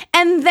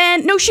 And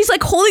then, no, she's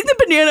like holding the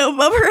banana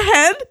above her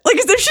head, like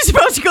as if she's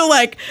about to go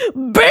like,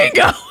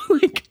 bingo.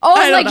 like, Oh,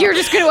 I don't like know. you're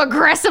just going to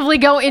aggressively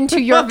go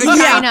into your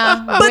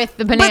vagina with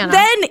the banana. But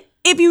then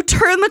if you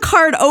turn the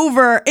card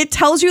over, it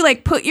tells you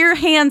like put your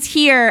hands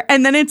here,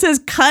 and then it says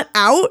cut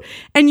out,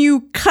 and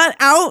you cut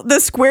out the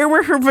square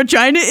where her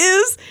vagina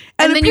is,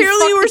 and then you apparently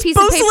fuck you were the piece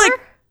of supposed to like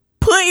paper?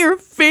 put your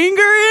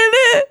finger in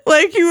it,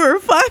 like you were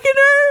fucking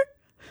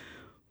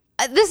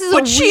her. This is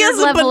But a she weird has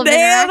a level of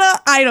interaction.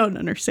 banana. I don't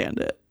understand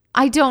it.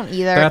 I don't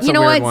either. That's you a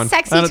know weird what? one.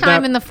 Sexy That-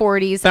 time that- in the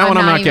 40s. that I'm one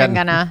I'm not not even getting.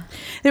 gonna.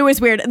 It was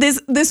weird.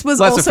 This was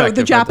Less also effective,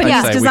 the I'd Japanese say.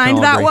 We can designed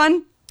all that agree.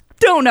 one.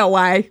 Don't know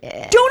why.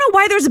 Don't know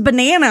why there's a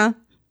banana.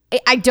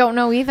 I don't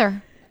know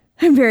either.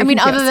 I'm very. I mean,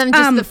 other confused. than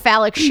just the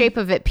phallic shape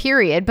of it,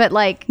 period. But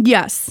like,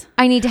 yes.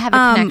 I need to have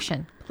a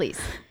connection, please.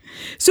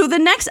 So the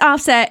next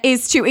offset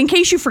is to, in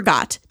case you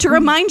forgot, to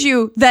remind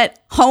you that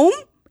home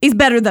is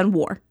better than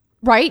war.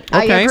 Right?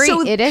 I Okay. agree.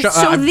 So, it is.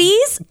 So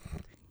these,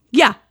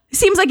 yeah,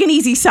 seems like an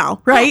easy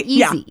sell, right?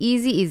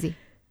 Easy.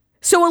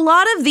 So a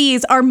lot of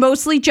these are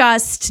mostly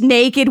just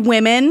naked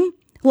women,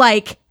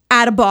 like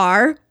at a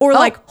bar, or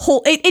like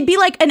it'd be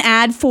like an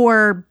ad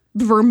for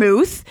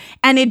vermouth,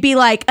 and it'd be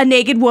like a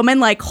naked woman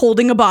like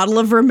holding a bottle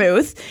of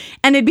vermouth,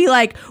 and it'd be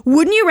like,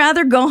 wouldn't you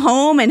rather go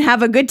home and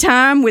have a good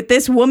time with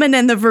this woman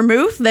and the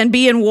vermouth than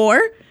be in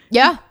war?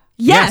 Yeah.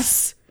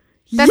 Yes.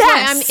 That's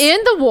why I'm in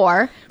the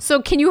war.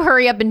 So can you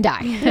hurry up and die?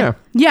 Yeah.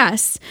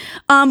 Yes.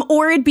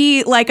 Or it'd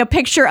be like a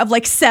picture of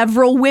like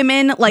several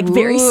women, like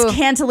very Ooh.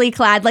 scantily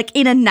clad, like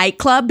in a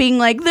nightclub, being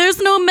like, there's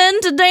no men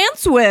to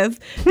dance with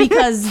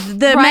because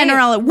the men are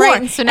all at war.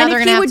 Right. And so now they're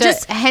if going to he have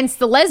to, hence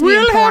the lesbian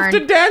We'll porn. have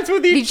to dance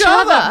with each Each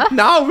other.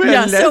 Now we're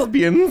Yeah, so-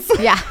 lesbians.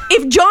 Yeah.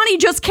 if Johnny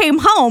just came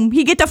home,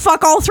 he'd get to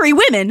fuck all three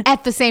women.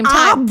 At the same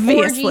time.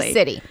 Obviously. Orgy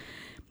City.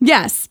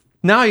 Yes.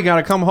 Now you got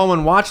to come home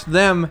and watch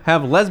them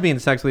have lesbian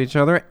sex with each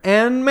other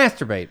and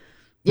masturbate.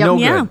 Yep. No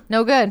Yeah. good.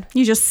 No good.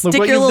 You just Look stick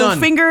what your you've little done.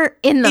 finger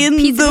In the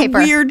piece of paper.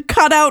 weird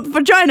cutout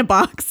vagina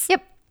box.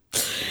 Yep.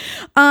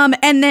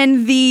 And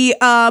then the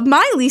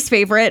my least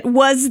favorite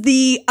was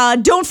the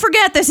don't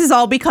forget this is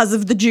all because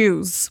of the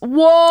Jews.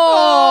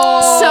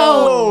 Whoa.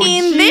 So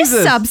in Jesus.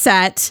 this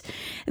subset,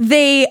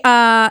 they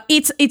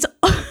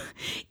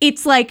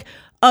it's like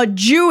a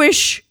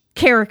Jewish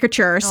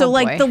caricature. So Oh,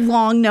 like boy. the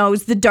long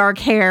nose, the dark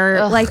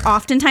hair, like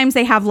oftentimes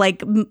they have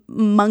like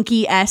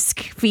monkey-esque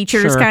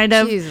features Sure. kind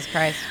of. Jesus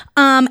Christ.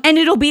 And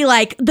it'll be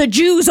like the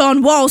Jews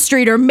on Wall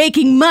Street are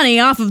making money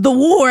off of the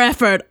war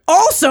effort.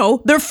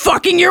 Also, they're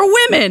fucking your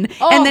women.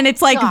 And then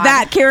it's like God.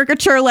 that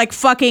caricature, like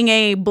fucking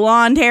a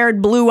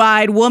blonde-haired,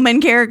 blue-eyed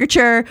woman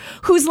caricature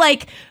who's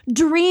like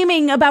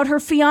dreaming about her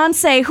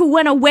fiance who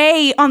went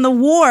away on the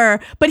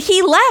war, but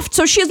he left,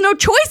 so she has no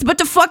choice but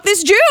to fuck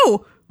this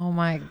Jew. Oh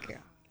my God.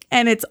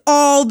 And it's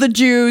all the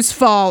Jews'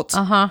 fault.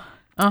 Uh-huh.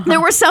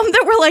 There were some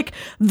that were like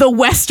the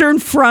Western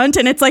Front,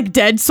 and it's like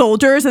dead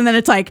soldiers, and then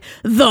it's like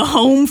the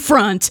Home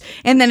Front,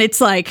 and then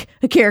it's like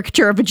a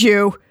caricature of a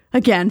Jew,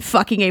 again,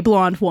 fucking a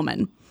blonde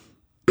woman.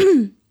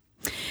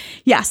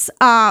 Yes,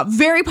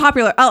 very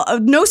popular.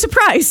 No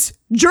surprise,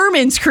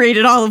 Germans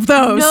created all of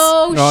those.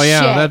 No Oh,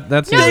 yeah, shit.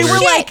 that's no weird. They were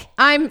shit.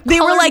 like- they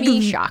were color like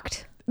me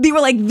shocked. They were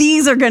like,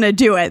 these are gonna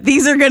do it.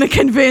 These are gonna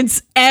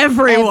convince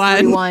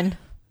everyone.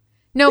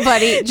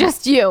 Nobody,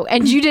 just you.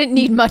 And you didn't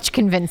need much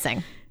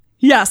convincing.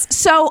 Yes.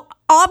 So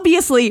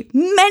obviously,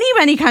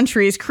 many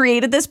countries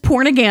created this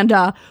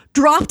pornaganda,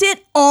 dropped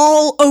it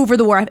all over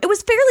the war. It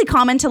was fairly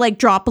common to like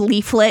drop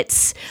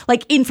leaflets,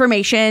 like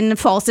information,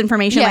 false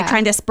information, like Yeah.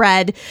 trying to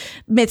spread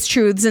myths,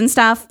 truths, and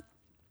stuff.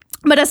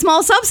 But a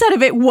small subset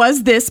of it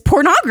was this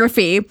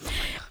pornography,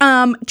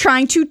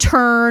 trying to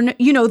turn,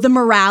 the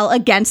morale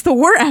against the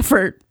war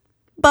effort.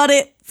 But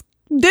it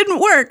didn't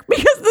work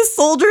because the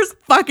soldiers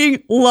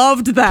fucking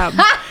loved them.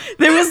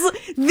 There was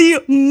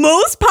the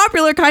most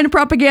popular kind of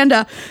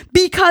propaganda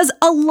because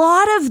a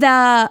lot of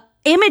the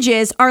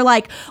images are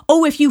like,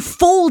 oh, if you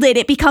fold it,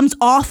 it becomes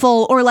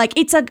awful, or like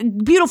it's a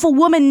beautiful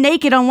woman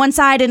naked on one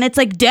side and it's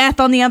like death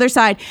on the other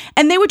side.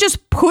 And they would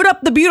just put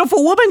up the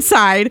beautiful woman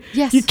side.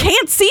 Yes. You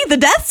can't see the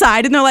death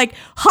side. And they're like,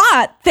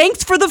 hot,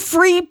 thanks for the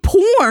free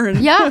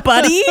porn, Yeah.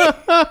 buddy.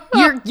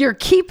 You're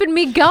keeping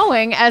me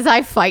going as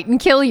I fight and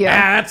kill you.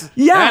 That's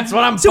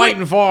what I'm So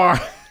fighting for.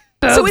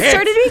 So it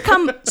started to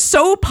become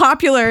so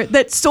popular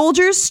that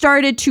soldiers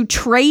started to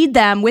trade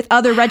them with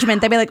other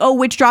regiments. They'd be like, oh,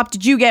 which drop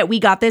did you get? We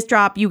got this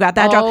drop. You got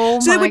that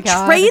drop. So they my would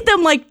God. trade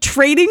them like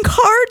trading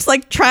cards,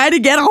 like try to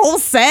get a whole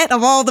set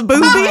of all the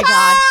boobies. Oh my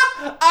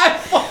God. I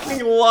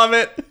fucking love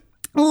it.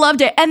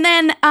 Loved it. And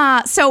then,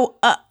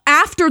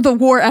 after the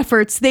war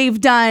efforts,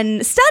 they've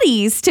done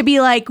studies to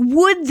be like,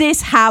 would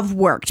this have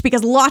worked?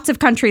 Because lots of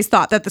countries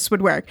thought that this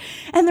would work.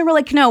 And they were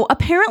like, no,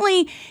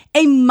 apparently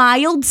a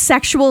mild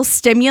sexual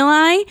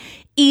stimuli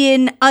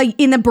in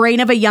the brain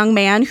of a young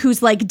man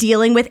who's like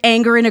dealing with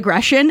anger and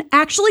aggression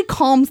actually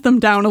calms them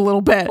down a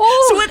little bit.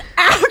 Oh. So it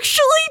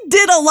actually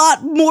did a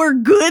lot more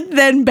good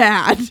than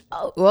bad.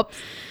 Oh, whoops.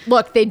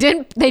 Look, they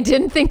didn't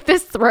think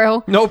this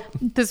through. Nope.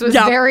 This was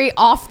Yeah. very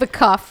off the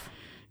cuff.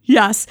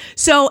 Yes.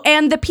 So,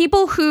 and the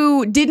people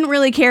who didn't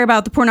really care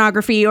about the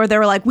pornography, or they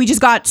were like, we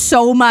just got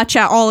so much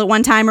all at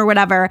one time or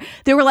whatever,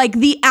 they were like,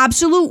 the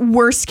absolute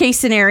worst case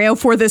scenario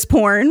for this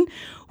porn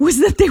was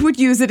that they would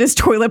use it as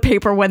toilet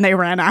paper when they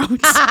ran out.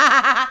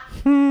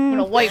 I'm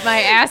gonna wipe my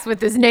ass with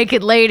this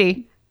naked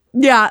lady.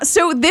 Yeah.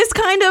 So this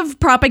kind of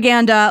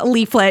propaganda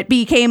leaflet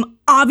became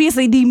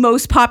obviously the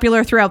most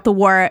popular throughout the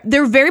war.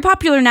 They're very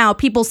popular now.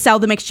 People sell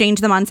them, exchange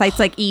them on sites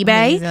like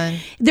eBay. Amazing.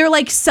 They're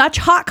like such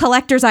hot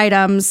collector's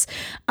items.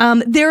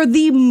 They're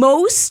the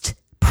most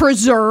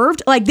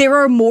preserved. Like there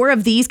are more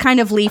of these kind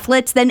of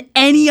leaflets than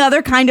any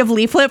other kind of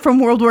leaflet from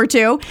World War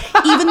II,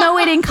 even though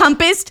it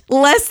encompassed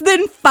less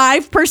than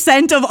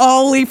 5% of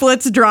all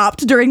leaflets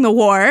dropped during the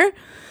war.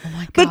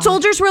 But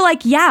soldiers were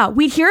like, yeah,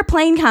 we'd hear a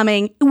plane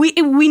coming. We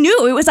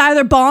knew it was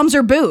either bombs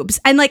or boobs.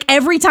 And like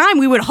every time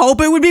we would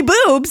hope it would be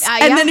boobs. And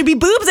yeah. then it'd be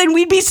boobs and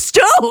we'd be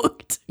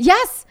stoked.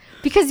 Yes,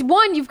 because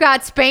one, you've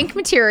got spank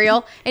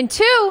material, and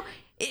two,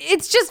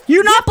 it's just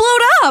You're not blown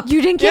up.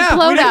 you didn't get we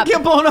blown didn't up.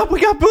 get blown up. We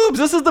got boobs.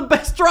 This is the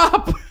best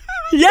drop.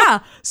 Yeah.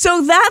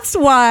 So that's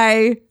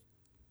why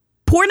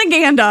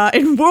pornoganda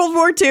in World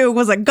War II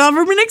was a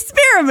government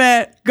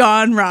experiment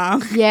gone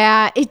wrong.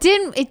 Yeah, it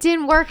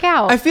didn't work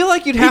out. I feel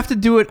like you'd have to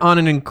do it on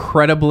an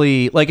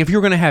incredibly, like if you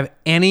were going to have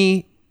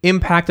any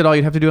impact at all,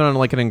 you'd have to do it on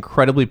like an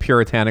incredibly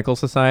puritanical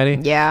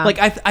society. Yeah. Like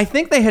I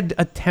think they had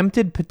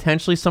attempted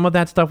potentially some of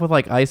that stuff with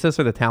like ISIS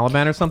or the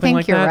Taliban or something think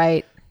like you're that.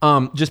 right.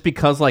 Just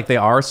because like they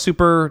are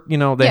super, they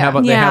Yeah. have they have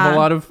Yeah. a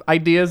lot of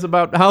ideas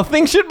about how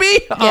things should be.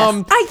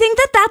 I think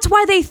that's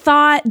why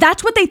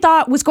that's what they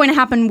thought was going to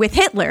happen with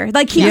Hitler.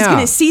 Like he was Yeah. going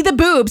to see the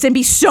boobs and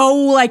be so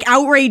like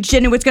outraged,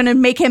 and it was going to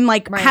make him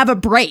like Right. have a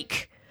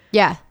break.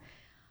 Yeah,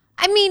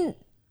 I mean,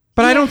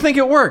 But I don't think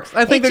it works.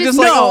 I think It they're just- just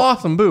like, no. oh,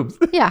 awesome boobs.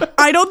 yeah.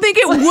 I don't think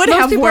it would Most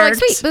have people are like,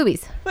 worked. sweet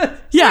boobies.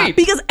 Yeah, Sweet.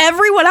 because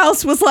everyone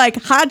else was like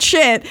hot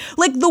shit.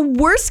 Like the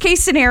worst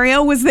case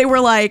scenario was they were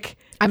like,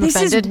 I'm this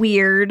offended. is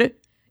weird.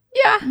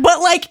 Yeah.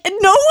 But like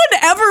no one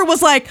ever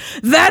was like,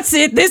 that's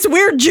it. This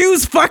weird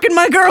Jew's fucking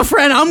my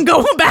girlfriend. I'm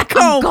going back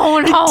home.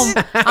 Going home.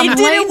 I'm it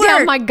laying didn't down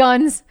work. my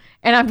guns,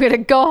 and I'm gonna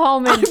go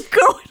home and I'm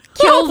going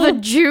kill home.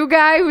 the Jew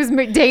guy who's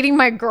dating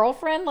my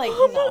girlfriend. Like,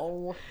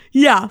 no.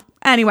 Yeah.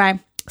 Anyway,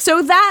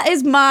 so that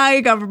is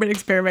my government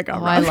experiment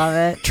gone Oh, I wrong. love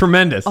it.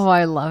 Tremendous. Oh,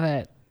 I love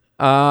it.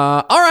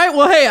 All right.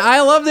 Well, hey,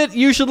 I loved it.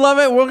 You should love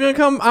it. We're gonna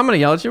come. I'm gonna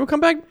yell at you. We'll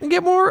come back and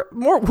get more.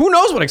 Who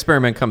knows what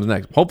experiment comes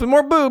next? Hopefully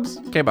more boobs.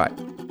 Okay, bye.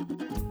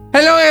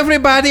 Hello,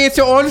 everybody. It's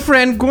your old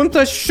friend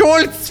Gunther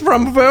Schultz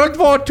from World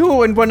War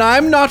II. And when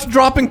I'm not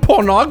dropping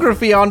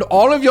pornography on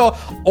all of your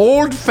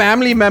old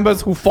family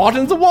members who fought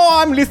in the war,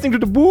 I'm listening to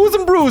the Booze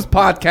and Brews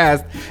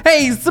podcast.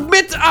 Hey,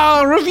 submit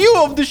a review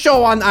of the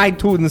show on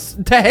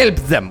iTunes to help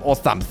them or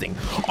something.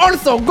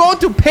 Also, go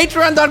to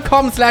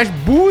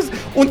patreon.com/booze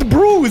und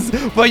brews,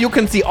 where you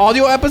can see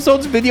audio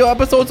episodes, video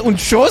episodes, and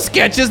show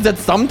sketches that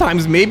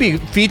sometimes maybe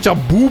feature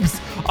boobs.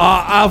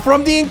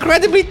 From the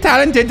incredibly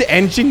talented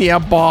engineer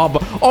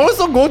Bob.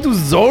 Also go to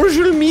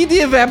social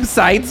media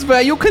websites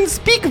where you can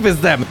speak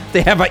with them.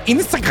 They have an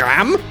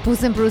Instagram,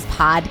 Booze and Brews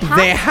podcast.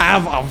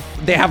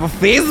 they have a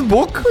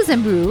Facebook, Booze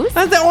and Brews.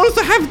 and they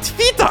also have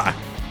Twitter.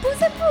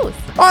 Booze and Brews.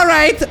 All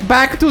right,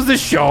 back to the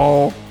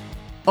show.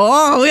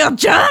 Oh, we are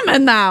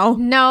German now.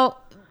 No,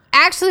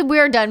 actually,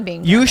 we're done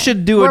being. You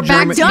should do We're a back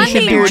German. done You should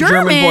being do a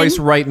German German. voice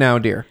right now,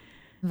 dear.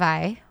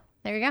 Vi.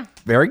 There you go.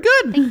 Very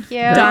good. Thank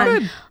you.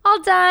 Done.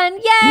 All done.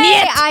 Yay!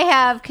 Niet. I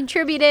have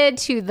contributed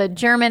to the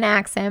German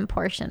accent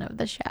portion of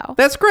the show.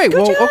 That's great.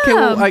 Well, okay.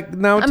 Well,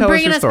 now I'm tell us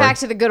bringing your us story. back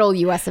to the good old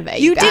US of A.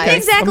 You guys. didn't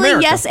exactly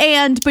America. yes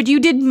and, but you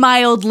did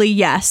mildly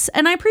yes.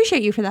 And I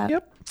appreciate you for that.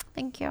 Yep.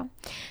 Thank you.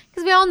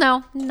 Because we all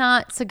know,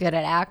 not so good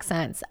at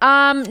accents.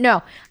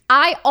 No,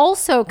 I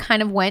also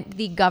kind of went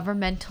the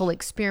governmental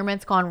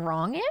experiments gone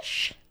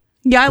wrong-ish.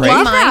 Yeah, I Great.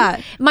 love Mine,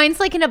 that. mine's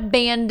like an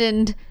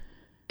abandoned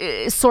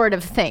sort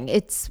of thing.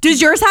 It's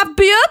Does yours have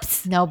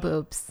boobs? no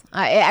boobs.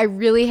 I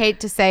really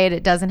hate to say it.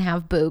 It doesn't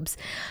have boobs.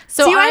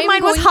 So See, I'm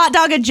mine was going- hot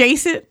dog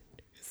adjacent.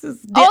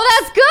 Oh,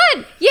 that's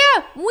good.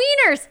 Yeah,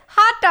 wieners,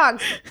 hot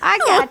dogs. I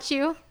got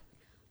you.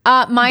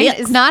 Mine Dicks.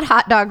 is not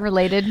hot dog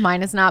related.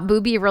 Mine is not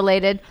boobie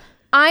related.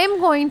 I am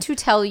going to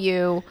tell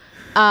you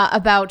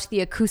about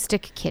the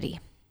acoustic kitty.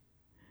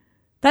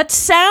 That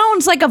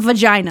sounds like a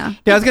vagina.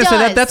 Yeah, I was gonna say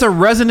does. that's a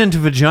resonant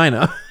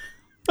vagina,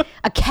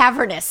 A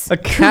cavernous. a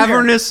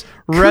cavernous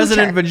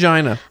resonant Cooter.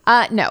 vagina,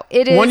 No,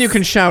 it is one you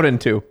can shout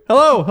into.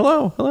 Hello,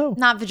 hello, hello.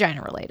 not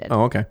vagina related.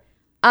 Oh, okay.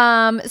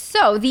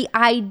 So the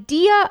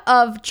idea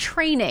of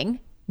training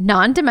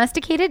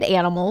non-domesticated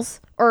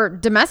animals, or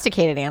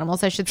domesticated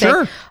animals, I should say,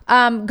 Sure.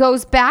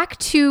 goes back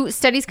to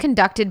studies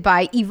conducted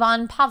by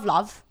Ivan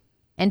Pavlov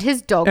and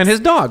his dogs. And his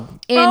dog.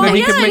 Oh, That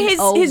he yeah, could make-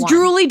 his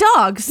drooly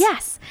dogs.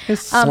 Yes.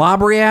 His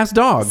slobbery ass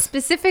dogs.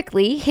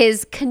 Specifically,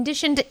 his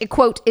conditioned,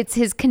 quote, it's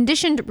his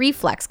conditioned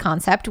reflex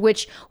concept,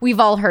 which we've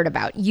all heard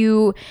about.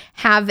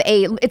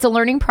 It's a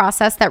learning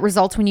process that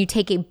results when you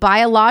take a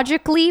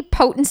biologically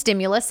potent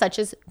stimulus, such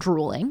as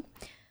drooling,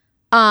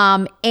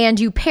 and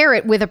you pair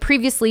it with a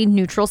previously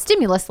neutral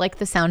stimulus, like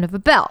the sound of a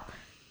bell.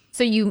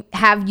 So you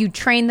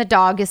train the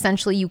dog,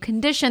 essentially you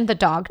condition the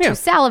dog Yeah. to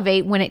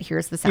salivate when it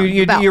hears the sound of a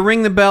You bell.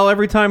 ring the bell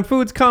every time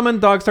food's coming.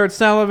 Dog starts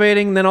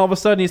salivating. Then all of a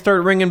sudden you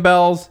start ringing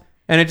bells,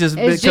 and it just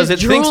It's because just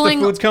it thinks the drooling.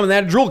 food's coming,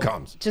 that drool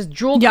comes. Just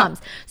drool Yeah.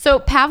 comes. So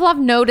Pavlov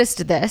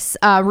noticed this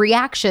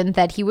reaction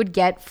that he would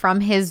get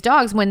from his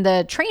dogs when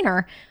the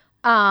trainer,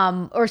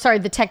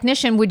 the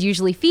technician would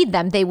usually feed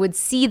them. They would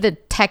see the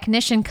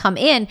technician come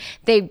in.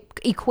 They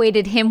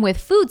equated him with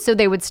food, so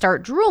they would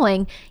start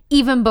drooling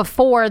even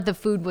before the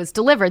food was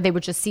delivered. They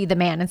would just see the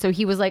man, and so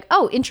he was like,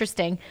 "Oh,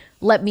 interesting.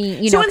 Let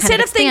me, So kind instead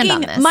of expand on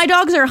thinking this. my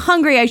dogs are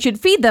hungry, I should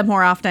feed them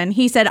more often,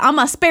 he said, I'm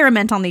gonna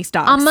experiment on these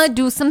dogs. I'm gonna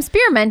do some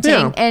experimenting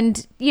Yeah. and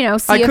see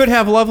I if could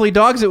have lovely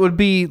dogs that would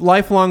be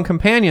lifelong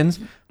companions,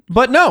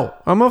 but no,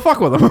 I'm gonna fuck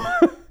with them.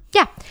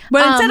 yeah."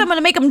 but instead, I'm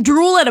gonna make them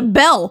drool at a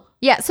bell.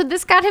 Yeah, so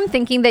this got him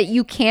thinking that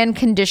you can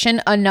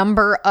condition a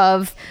number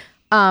of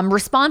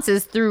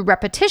responses through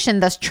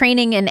repetition, thus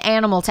training an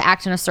animal to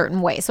act in a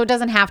certain way. So it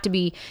doesn't have to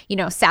be,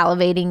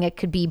 salivating. It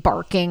could be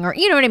barking, or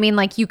you know what I mean?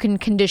 Like you can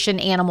condition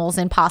animals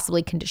and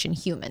possibly condition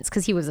humans,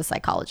 because he was a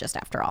psychologist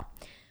after all.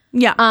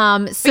 Yeah.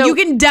 So but you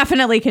can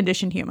definitely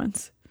condition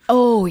humans.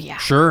 oh yeah,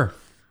 Sure.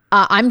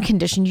 I'm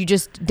conditioned. You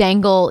just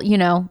dangle,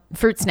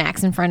 fruit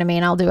snacks in front of me,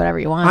 and I'll do whatever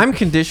you want. I'm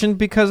conditioned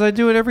because I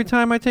do it every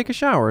time I take a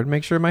shower and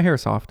make sure my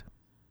hair's soft.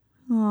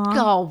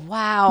 oh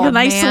wow, a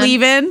nice man.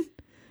 leave-in,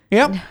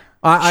 Yep.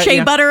 shea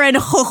yeah. butter and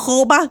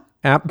jojoba.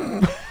 App.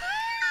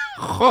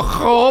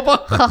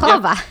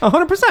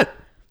 100%.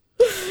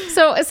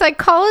 So a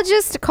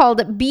psychologist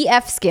called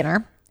B.F.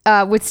 Skinner,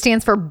 which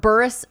stands for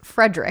Burris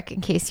Frederick,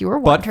 in case you were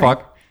Butt wondering.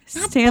 fuck.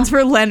 Stands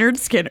for Leonard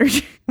Skinner.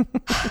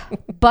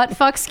 Butt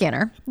fuck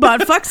Skinner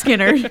Butt fuck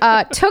Skinner.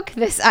 took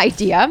this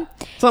idea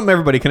Something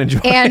everybody can enjoy.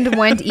 and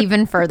went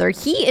even further.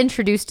 He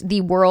introduced the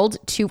world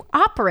to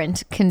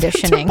operant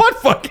conditioning. Butt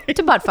fucking.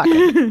 To butt fucking.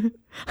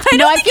 I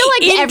No, I feel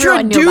like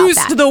everyone knew about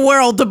introduced that. the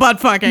world to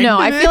butt fucking. No,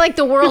 I feel like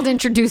the world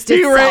introduced He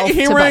itself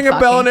he to rang butt a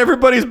bell fucking. and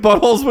everybody's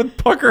buttholes would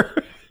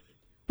pucker.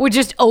 Would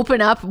just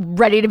open up,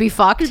 ready to be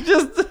fucked.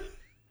 Just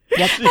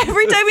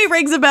Every time he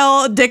rings a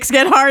bell, dicks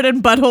get hard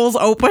and buttholes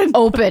open.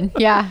 Open,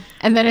 yeah.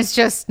 And then it's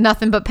just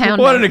nothing but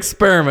pounding. what an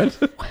experiment.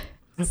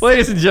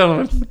 Ladies and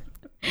gentlemen.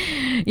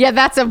 Yeah,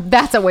 that's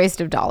a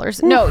waste of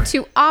dollars. No,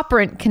 to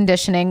operant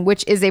conditioning,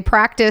 which is a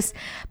practice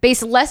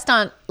based less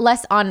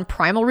on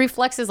primal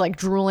reflexes like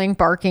drooling,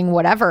 barking,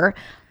 whatever,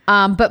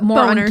 but more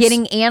on Boners.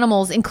 getting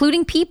animals,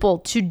 including people,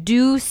 to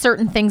do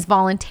certain things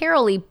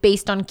voluntarily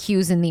based on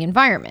cues in the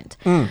environment.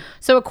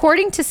 So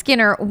according to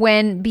Skinner,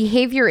 when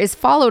behavior is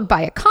followed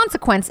by a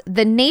consequence,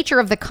 the nature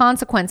of the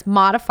consequence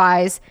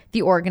modifies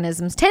the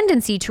organism's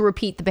tendency to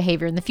repeat the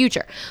behavior in the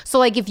future. So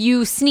like if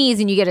you sneeze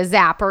and you get a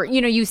zap, or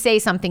you say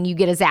something, you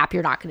get a zap,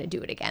 you're not going to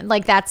do it again.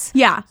 Like that's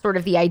sort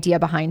of the idea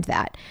behind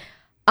that.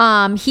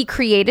 He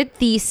created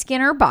the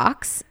Skinner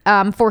box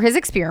for his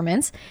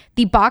experiments.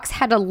 The box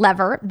had a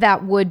lever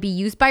that would be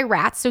used by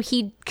rats. So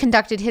he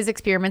conducted his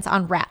experiments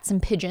on rats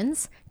and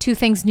pigeons, two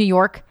things New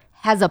York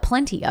has a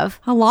plenty of.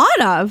 A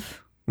lot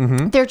of.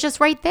 They're just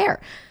right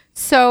there.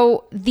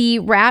 So the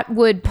rat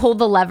would pull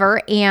the lever,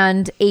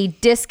 and a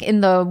disc in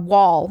the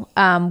wall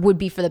would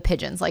be for the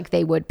pigeons. Like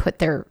they would put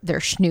their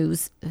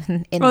schnoos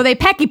in. Oh, they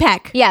pecky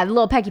peck. Yeah, the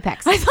little pecky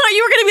pecks. I thought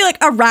you were going to be like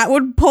a rat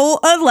would pull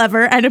a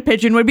lever and a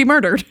pigeon would be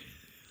murdered.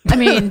 I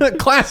mean,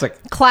 Classic.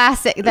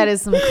 classic. That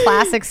is some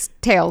classic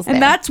tales there.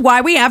 And that's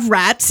why we have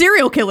rat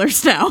serial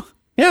killers now.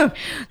 Yeah.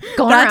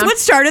 going That's around what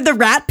started the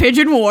rat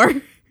pigeon war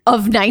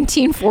of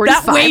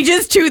 1945. that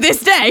wages to this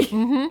day.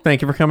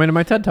 Thank you for coming to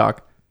my TED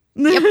Talk.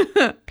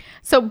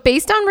 So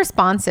based on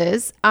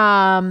responses,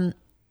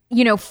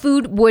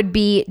 food would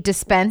be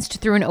dispensed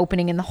through an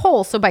opening in the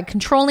hole. So by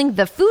controlling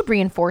the food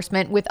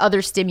reinforcement with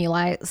other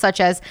stimuli, such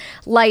as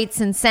lights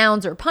and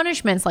sounds or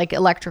punishments like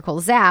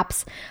electrical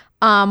zaps,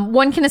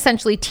 One can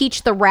essentially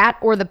teach the rat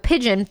or the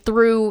pigeon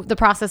through the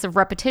process of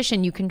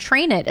repetition. You can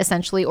train it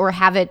essentially, or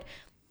have it,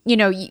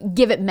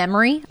 give it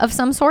memory of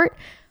some sort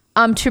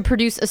to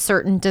produce a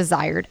certain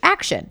desired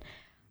action.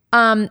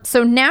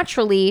 So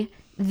naturally,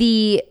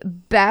 the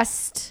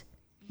best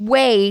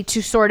way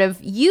to sort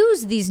of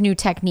use these new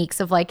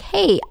techniques of like,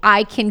 hey,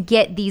 I can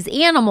get these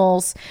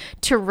animals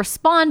to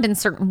respond in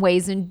certain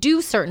ways and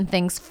do certain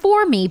things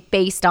for me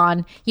based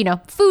on,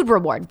 food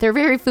reward. They're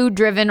very food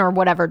driven or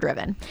whatever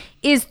driven,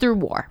 is through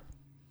war.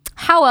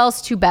 How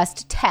else to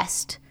best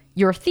test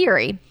your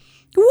theory?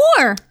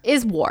 War.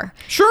 Is war.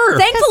 Sure.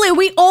 Thankfully,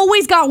 we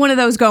always got one of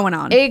those going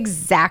on.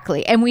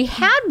 Exactly. And we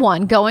had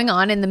one going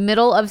on in the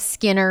middle of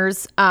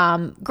Skinner's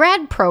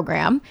grad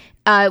program.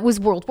 It was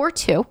World War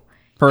II.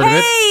 Heard of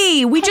it?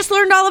 Hey, we just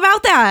learned all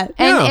about that.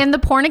 And the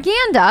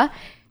pornaganda,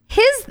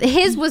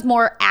 his was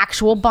more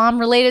actual bomb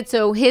related.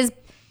 So his,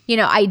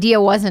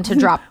 idea wasn't to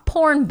drop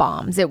porn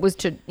bombs. It was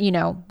to,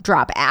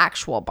 drop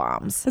actual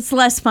bombs. It's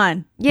less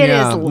fun. It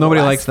is a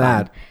nobody less likes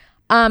fun.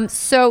 that.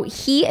 So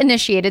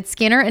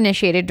Skinner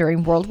initiated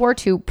during World War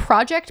II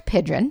Project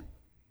Pigeon,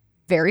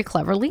 very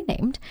cleverly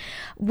named,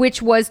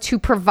 which was to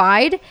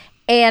provide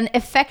an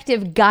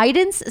effective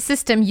guidance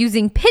system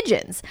using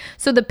pigeons.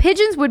 So the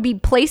pigeons would be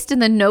placed in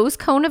the nose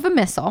cone of a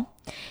missile.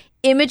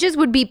 Images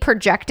would be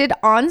projected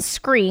on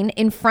screen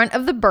in front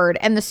of the bird,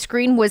 and the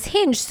screen was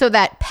hinged so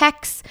that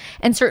pecks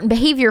and certain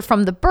behavior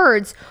from the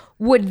birds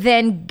would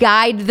then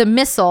guide the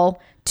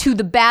missile to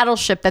the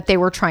battleship that they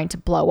were trying to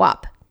blow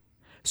up.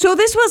 So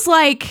this was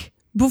like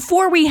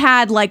before we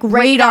had like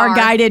radar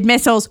guided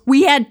missiles,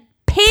 we had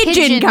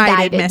pigeon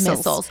guided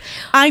missiles.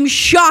 I'm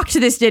shocked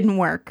this didn't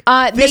work.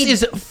 This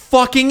is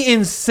fucking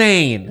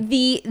insane.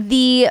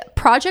 The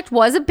project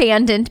was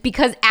abandoned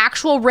because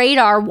actual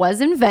radar was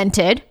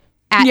invented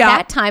at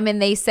that time,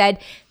 and they said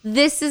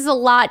this is a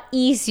lot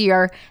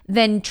easier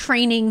than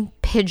training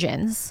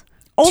pigeons.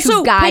 Also,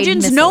 to guide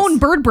pigeons missiles. known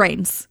bird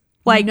brains.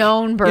 Like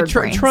known bird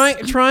brains.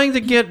 Trying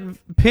to get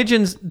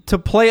pigeons to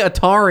play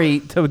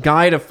Atari to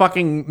guide a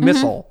fucking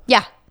missile.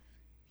 Yeah.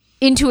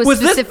 Into a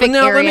specific area.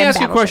 Now, let me in ask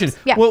you a question.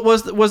 Yeah.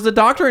 Was the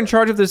doctor in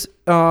charge of this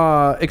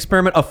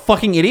experiment a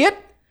fucking idiot?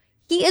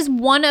 He is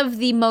one of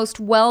the most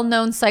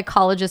well-known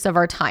psychologists of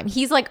our time.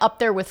 He's like up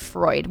there with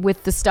Freud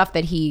with the stuff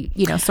that he,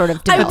 sort of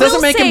I developed. That doesn't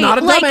will make say, him not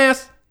a like,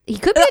 dumbass. He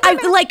could be a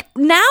dumbass. like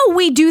now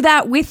we do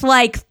that with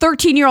like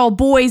 13-year-old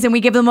boys and we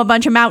give them a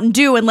bunch of Mountain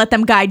Dew and let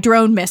them guide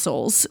drone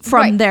missiles from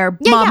Right. their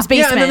Yeah, mom's yeah. basement.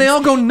 Yeah, and then they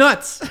all go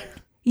nuts.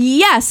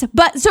 Yes,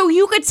 but so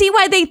you could see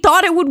why they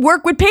thought it would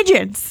work with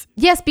pigeons.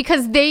 Yes,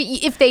 because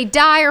if they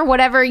die or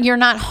whatever, you're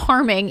not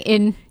harming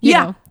in you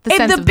know the if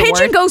sense the of the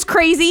pigeon word. goes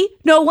crazy,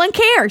 no one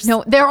cares.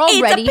 No, they're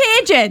already It's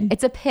a pigeon.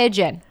 It's a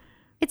pigeon.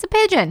 It's a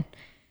pigeon.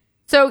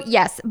 So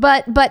yes,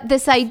 but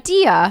this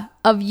idea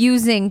of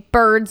using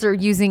birds or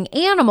using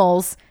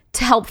animals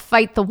to help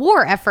fight the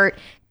war effort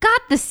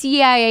got the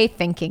CIA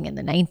thinking in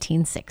the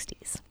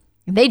 1960s.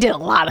 They did a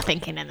lot of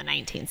thinking in the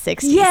 1960s.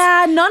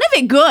 Yeah, none of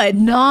it good.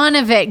 None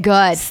of it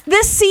good.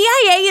 The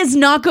CIA is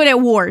not good at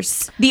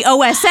wars. The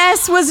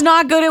OSS was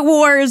not good at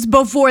wars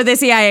before the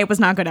CIA was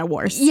not good at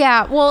wars.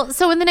 Yeah, well,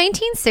 so in the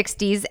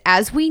 1960s,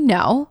 as we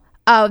know,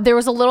 there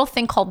was a little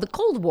thing called the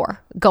Cold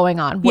War going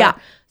on where Yeah.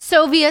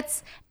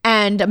 Soviets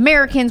and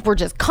Americans were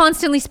just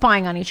constantly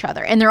spying on each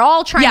other, and they're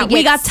all trying to get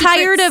we got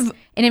tired secrets of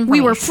and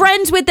we were information.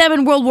 friends with them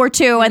in World War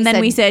II, and then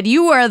said- we said,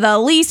 you are the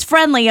least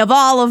friendly of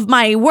all of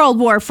my World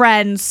War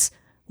friends.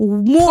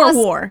 More Plus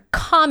war.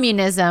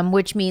 communism,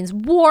 which means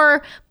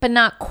war, but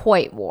not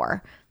quite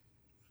war,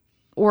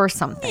 or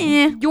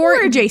something.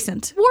 War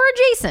adjacent. War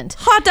adjacent.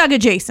 Hot dog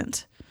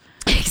adjacent.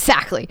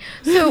 Exactly.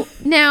 So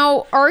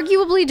now,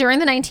 arguably during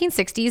the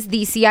 1960s,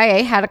 the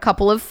CIA had a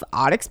couple of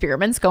odd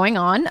experiments going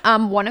on.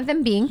 One of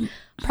them being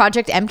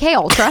Project MK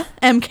Ultra.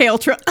 MK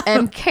Ultra.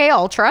 MK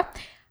Ultra,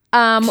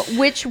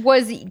 which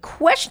was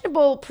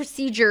questionable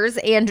procedures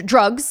and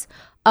drugs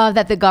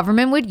that the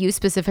government would use,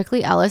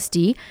 specifically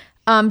LSD.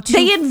 To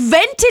They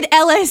invented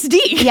LSD.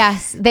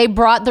 yes, they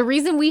brought the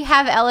reason we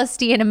have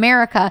LSD in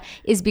America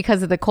is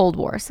because of the Cold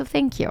War. So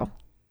thank you.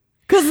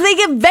 Because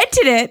they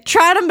invented it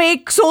trying to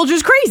make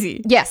soldiers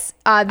crazy. Yes,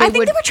 I think they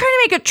were trying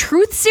to make a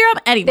truth serum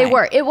anyway. They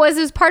were. It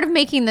was part of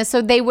making this. So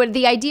they would.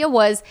 The idea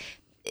was,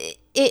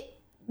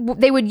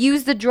 they would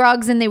use the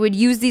drugs and they would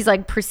use these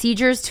like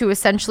procedures to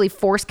essentially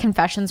force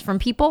confessions from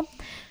people,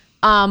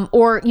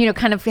 or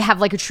kind of have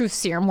like a truth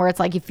serum where it's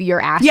like if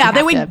you're asked, Yeah, you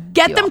they have to would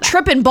get do them all that.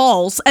 tripping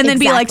balls and then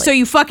be like, Exactly. so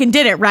you fucking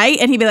did it, right?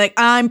 And he'd be like,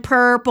 I'm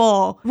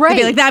purple. He'd Right.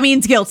 be like, that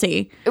means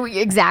guilty.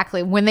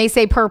 Exactly. When they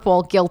say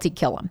purple, guilty,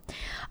 kill them.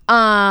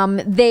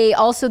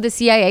 The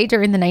CIA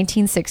during the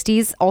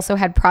 1960s also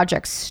had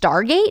Project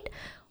Stargate,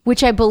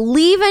 which I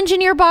believe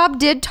Engineer Bob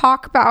did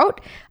talk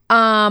about,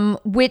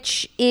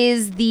 which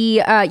is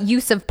the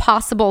use of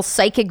possible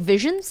psychic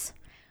visions.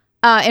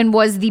 And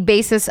was the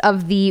basis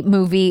of the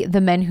movie The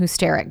Men Who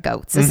Stare at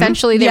Goats.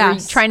 Essentially, they were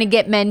Yes. trying to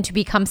get men to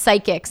become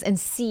psychics and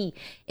see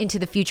into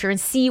the future and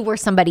see where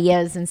somebody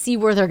is and see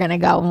where they're going to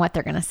go and what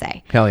they're going to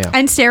say. Hell yeah.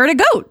 And stare at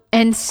a goat.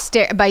 And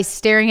by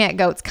staring at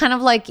goats, kind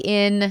of like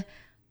in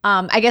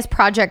I guess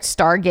Project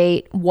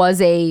Stargate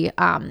was a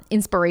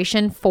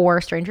inspiration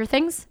for Stranger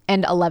Things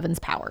and Eleven's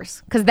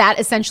powers, because that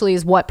essentially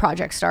is what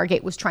Project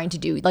Stargate was trying to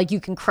do. Like, you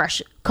can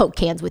crush Coke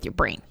cans with your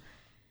brain.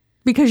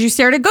 Because you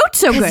stared at goats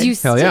so good. You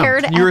Hell yeah.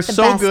 stared at You were the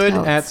so best good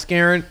goats.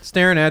 at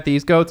staring at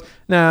these goats.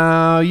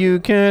 Now you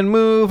can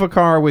move a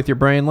car with your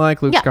brain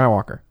like Luke Yeah.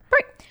 Skywalker.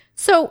 Right.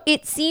 So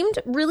it seemed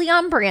really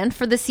on brand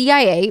for the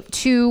CIA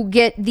to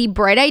get the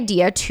bright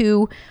idea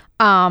to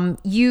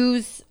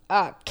use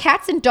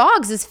cats and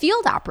dogs as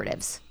field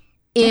operatives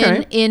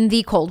in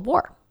the Cold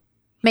War.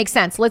 Makes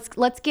sense.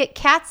 Let's get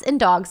cats and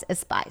dogs as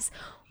spies.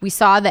 We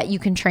saw that you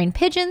can train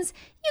pigeons.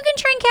 You can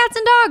train cats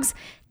and dogs.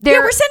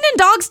 We're sending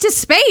dogs to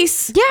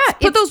space. Yeah,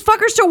 Put those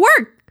fuckers to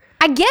work.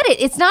 I get it.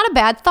 It's not a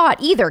bad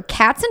thought either.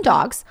 Cats and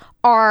dogs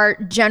are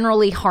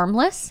generally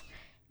harmless.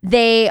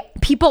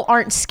 People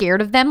aren't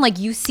scared of them. Like,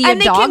 you see And a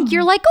they dog, can-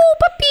 you're like, oh,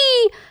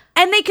 puppy.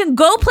 And they can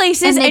go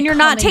places And they and you're come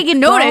not and taking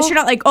go. notice. You're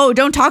not like, oh,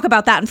 don't talk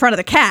about that in front of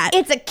the cat.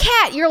 It's a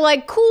cat. You're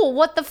like, cool.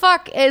 What the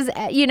fuck is,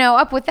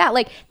 up with that?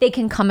 Like, they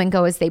can come and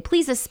go as they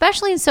please,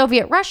 especially in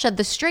Soviet Russia.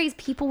 The strays,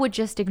 people would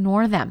just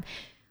ignore them.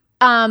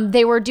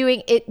 They were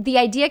doing it. The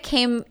idea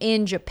came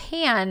in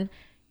Japan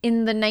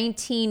in the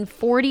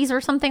 1940s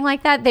or something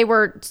like that. They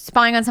were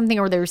spying on something,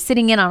 or they were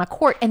sitting in on a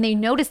court, and they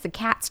noticed the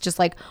cats just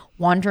like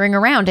wandering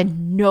around,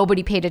 and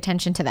nobody paid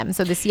attention to them.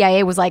 So the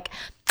CIA was like,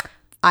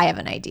 I have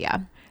an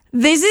idea.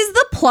 This is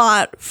the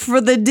plot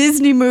for the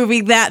Disney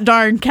movie That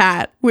Darn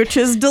Cat, which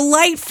is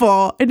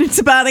delightful. And it's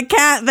about a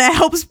cat that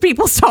helps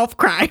people solve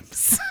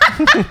crimes.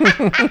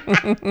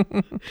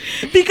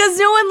 Because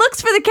no one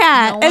looks for the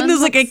cat. No And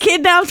there's one like a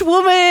kidnapped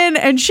woman,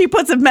 and she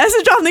puts a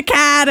message on the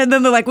cat. And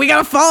then they're like, we got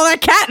to follow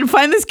that cat and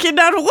find this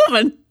kidnapped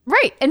woman.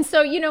 Right. And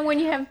so, when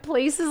you have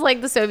places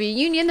like the Soviet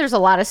Union, there's a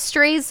lot of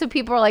strays. So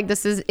people are like,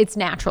 it's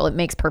natural. It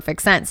makes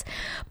perfect sense.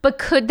 But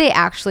could they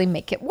actually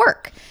make it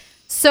work?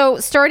 So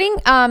starting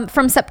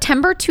from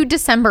September to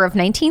December of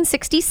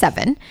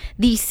 1967,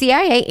 the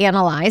CIA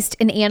analyzed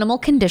an animal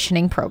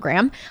conditioning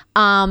program.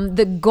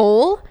 The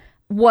goal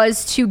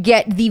was to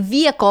get the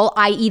vehicle,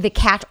 i.e. the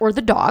cat or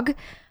the dog,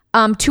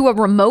 to a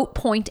remote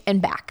point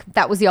and back.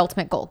 That was the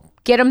ultimate goal.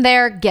 Get them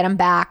there, get them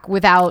back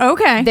without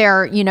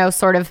their,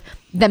 sort of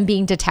them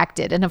being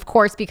detected. And of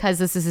course, because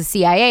this is a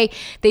CIA,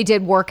 they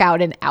did work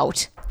out and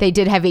out. They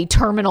did have a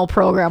terminal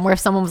program where if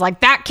someone was like,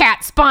 that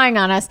cat's spying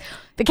on us,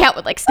 the cat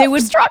would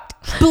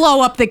self-destruct.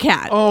 Blow up the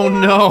cat. Oh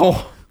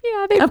no.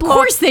 Yeah, Of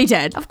course they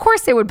did. Of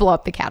course they would blow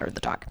up the cat or the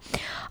dog.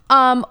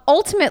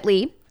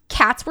 Ultimately,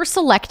 cats were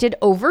selected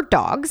over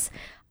dogs.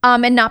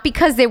 And not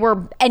because they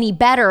were any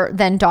better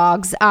than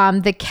dogs.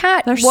 The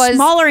cat They're was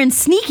smaller and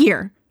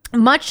sneakier. a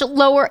much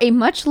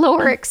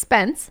lower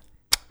expense,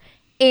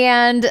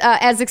 and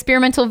as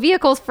experimental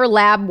vehicles for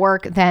lab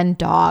work than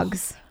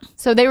dogs.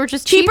 So they were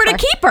just Cheaper to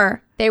keep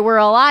her. They were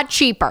a lot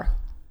cheaper.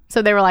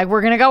 So they were like,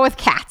 we're going to go with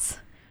cats.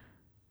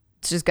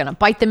 It's just going to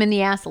bite them in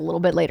the ass a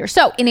little bit later.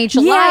 So in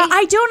July. Yeah,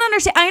 I don't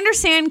understand. I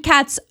understand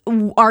cats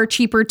are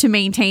cheaper to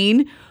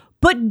maintain,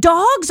 but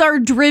dogs are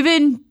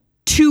driven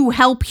to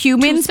help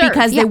humans To serve,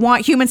 because yeah. they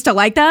want humans to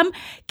like them.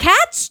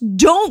 Cats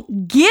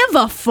don't give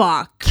a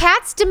fuck.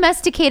 Cats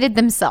domesticated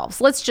themselves.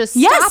 Let's just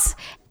Yes. stop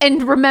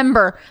and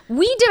remember,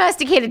 we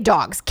domesticated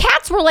dogs.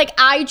 Cats were like,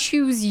 I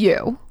choose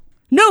you.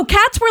 No,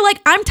 cats were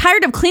like, I'm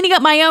tired of cleaning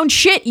up my own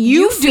shit.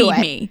 You do feed it.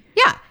 me.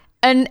 Yeah.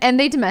 And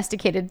they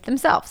domesticated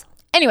themselves.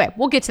 Anyway,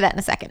 we'll get to that in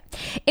a second.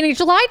 In a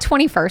July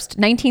 21st,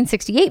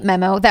 1968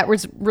 memo that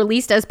was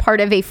released as part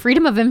of a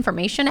Freedom of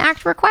Information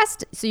Act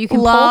request. So you can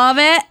Love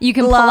it. You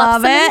can pull up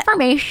Love some it.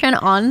 information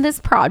on this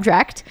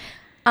project.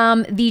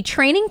 The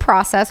training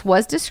process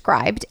was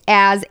described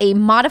as a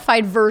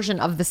modified version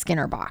of the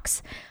Skinner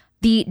box.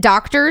 The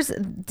doctors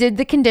did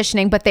the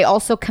conditioning, but they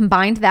also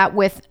combined that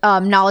with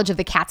knowledge of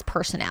the cat's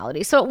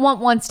personality. So it went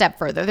one step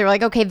further. They were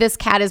like, okay, this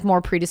cat is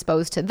more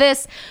predisposed to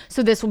this,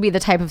 so this will be the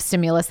type of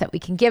stimulus that we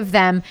can give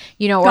them,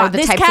 or God, the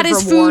this types cat of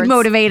is rewards. food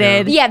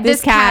motivated. Yeah,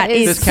 this cat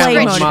is This cat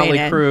play loves Motley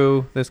motivated.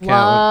 Crue. This cat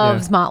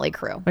Loves Motley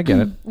Crue. I get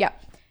it. Yeah.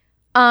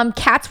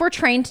 Cats were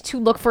trained to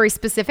look for a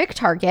specific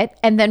target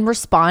and then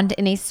respond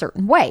in a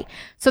certain way.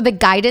 So the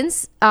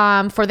guidance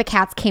for the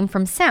cats came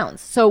from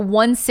sounds. So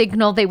one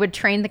signal, they would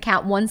train the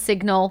cat. One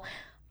signal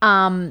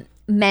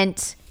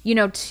meant,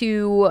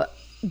 to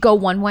go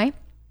one way.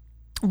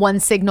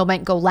 One signal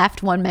meant go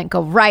left. One meant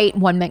go right.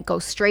 One meant go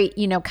straight,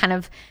 kind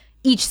of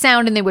each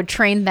sound. And they would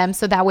train them.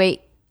 So that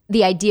way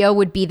the idea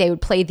would be they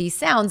would play these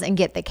sounds and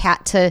get the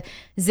cat to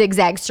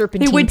zigzag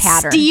serpentine They would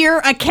pattern. steer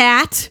a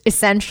cat.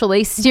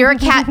 Essentially steer a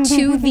cat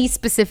to the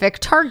specific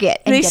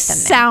target and This get them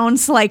there.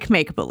 sounds like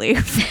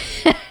make-believe.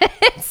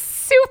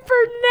 Super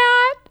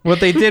not. What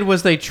they did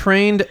was they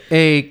trained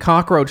a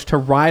cockroach to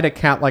ride a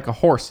cat like a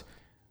horse.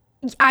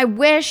 I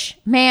wish,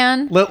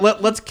 man.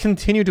 Let's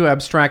continue to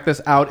abstract this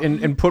out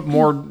and put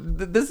more.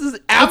 This is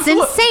It's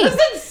insane. This is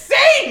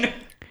insane.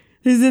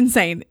 This is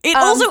insane. It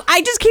also,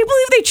 I just can't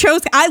believe they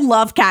chose. I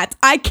love cats.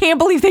 I can't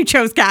believe they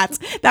chose cats.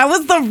 That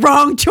was the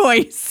wrong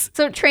choice.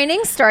 So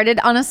training started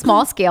on a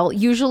small scale.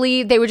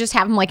 Usually they would just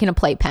have them like in a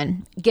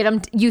playpen, get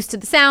them used to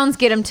the sounds,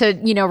 get them to,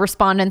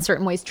 respond in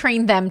certain ways,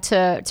 train them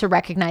to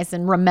recognize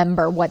and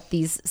remember what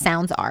these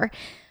sounds are.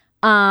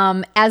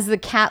 As the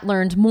cat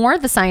learned more,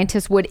 the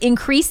scientists would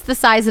increase the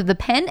size of the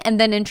pen and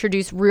then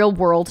introduce real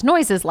world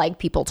noises like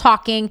people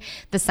talking,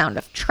 the sound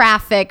of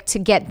traffic, to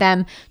get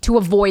them to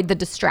avoid the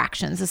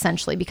distractions,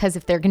 essentially. Because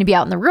if they're going to be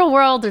out in the real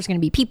world, there's going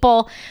to be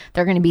people,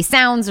 there are going to be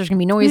sounds, there's going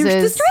to be noises.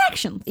 There's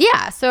distractions.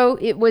 Yeah. So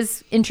it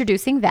was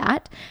introducing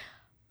that.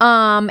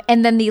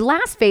 And then the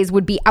last phase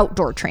would be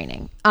outdoor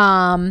training.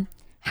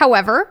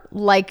 However,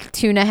 like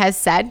Tuna has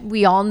said,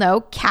 we all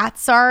know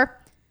cats are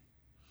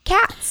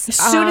cats. As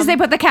soon as they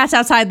put the cats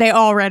outside, they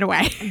all ran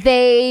away.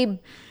 They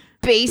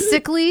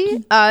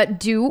basically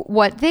do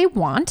what they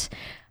want.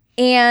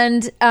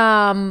 And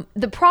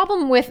the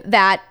problem with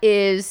that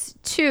is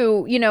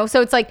too,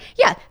 so it's like,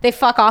 yeah, they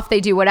fuck off, they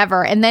do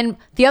whatever. And then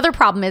the other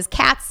problem is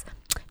cats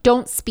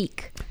don't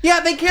speak. Yeah,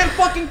 they can't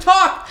fucking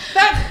talk.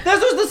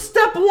 This was the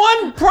step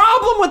one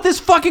problem with this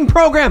fucking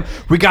program.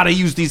 We gotta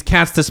use these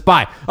cats to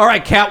spy. All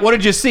right, cat, what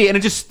did you see? And it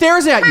just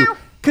stares at you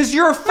because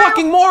you're a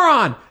fucking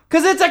moron.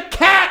 Because it's a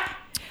cat.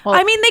 Well,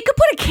 I mean, they could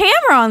put a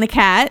camera on the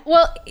cat.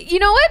 Well, you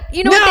know what?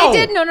 You know what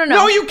they did? No.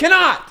 No, you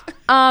cannot.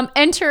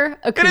 Enter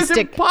acoustic. It is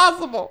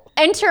impossible.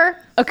 Enter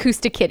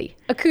Acoustic Kitty.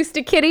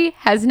 Acoustic Kitty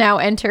has now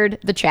entered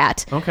the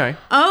chat. Okay.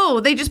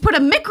 Oh, they just put a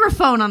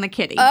microphone on the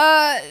kitty.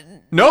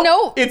 Nope.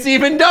 No. It's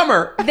even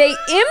dumber. They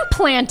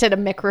implanted a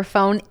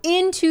microphone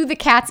into the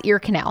cat's ear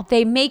canal.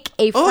 They make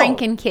a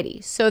Franken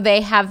kitty. So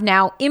they have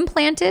now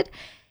implanted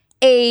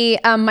a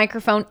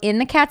microphone in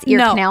the cat's ear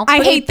canal.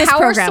 I hate this power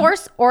program.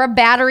 source or a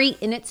battery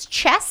in its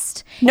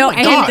chest. No,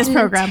 I hate this An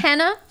program.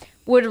 antenna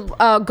would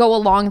go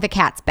along the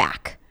cat's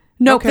back.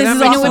 Nope, Okay, this that is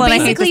makes awful. sense. And I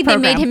hate Basically, this they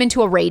program. made him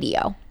into a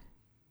radio.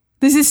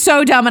 This is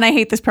so dumb, and I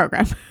hate this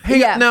program. Hey,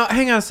 Yeah. now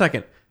hang on a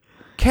second.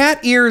 Cat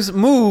ears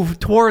move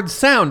towards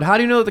sound. How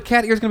do you know that the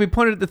cat ear is going to be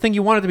pointed at the thing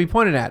you want it to be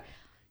pointed at?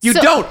 You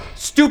So- don't,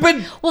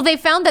 stupid. Well, they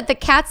found that the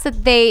cats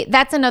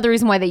that's another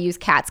reason why they use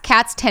cats.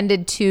 Cats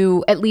tended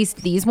to, at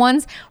least these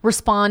ones,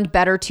 respond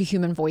better to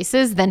human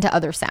voices than to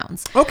other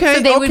sounds. Okay,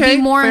 So they would okay,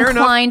 be more fair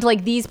inclined,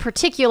 like these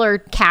particular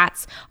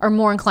cats are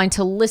more inclined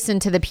to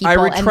listen to the people I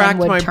and then retract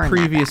would my turn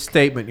previous that back.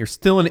 statement. You're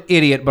still an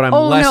idiot, but I'm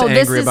Oh less no, angry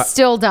this is about.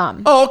 still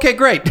dumb. Oh, okay,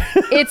 great.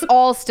 It's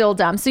all still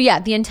dumb. So yeah,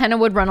 the antenna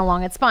would run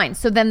along its spine.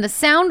 So then the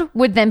sound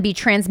would then be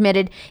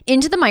transmitted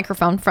into the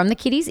microphone from the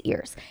kitty's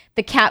ears.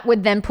 The cat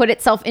would then put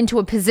itself into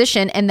a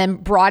position and then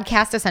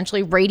broadcast,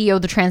 essentially radio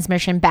the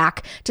transmission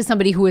back to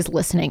somebody who is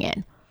listening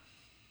in.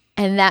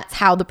 And that's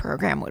how the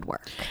program would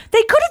work.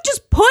 They could have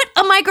just put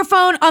a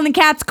microphone on the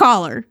cat's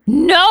collar.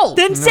 No.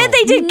 Instead,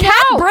 they did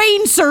cat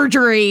brain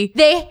surgery.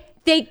 They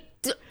opened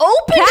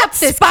Cat up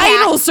this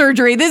spinal cat.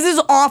 surgery. This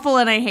is awful,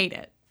 and I hate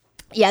it.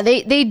 Yeah,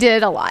 they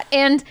did a lot.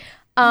 And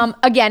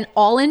again,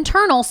 all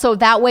internal. So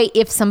that way,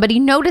 if somebody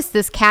noticed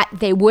this cat,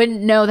 they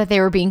wouldn't know that they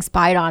were being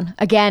spied on.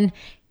 Again,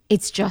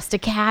 it's just a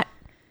cat.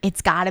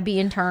 It's got to be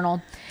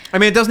internal. I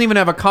mean, it doesn't even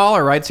have a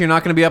collar, right? So you're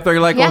not going to be up there.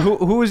 You're like, Yeah. well,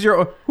 who is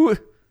your who?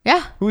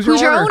 Yeah. Who's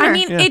your owner? I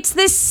mean, Yeah. it's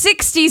the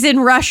 60s in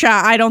Russia.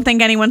 I don't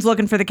think anyone's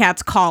looking for the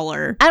cat's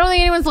collar. I don't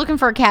think anyone's looking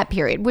for a cat,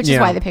 period, which is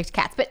Yeah. why they picked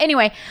cats. But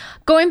anyway,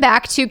 going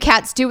back to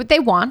cats do what they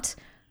want.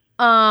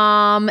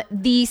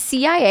 The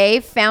CIA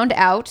found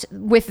out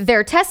with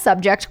their test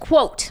subject,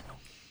 quote,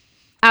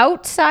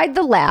 outside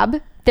the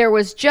lab, there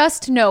was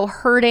just no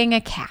hurting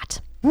a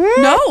cat.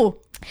 No.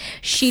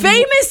 She'd,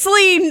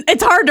 Famously,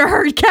 it's hard to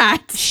hurt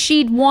cats.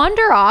 she'd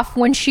wander off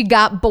when she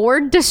got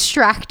bored,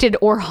 distracted,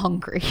 or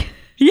hungry.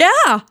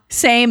 Yeah.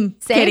 Same.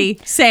 Kitty.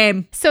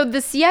 Same. So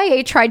the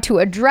CIA tried to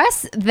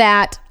address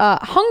that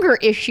hunger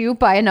issue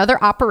by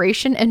another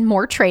operation and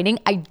more training.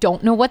 I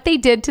don't know what they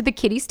did to the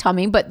kitty's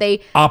tummy, but they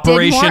did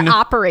more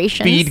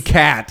operations. Feed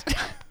cat.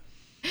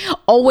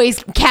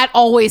 Cat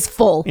always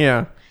full.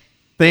 Yeah.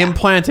 They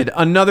implanted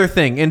another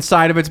thing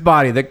inside of its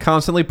body that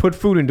constantly put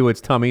food into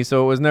its tummy,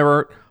 so it was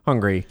never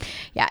hungry.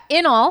 Yeah.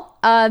 In all,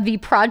 the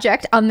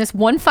project on this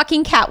one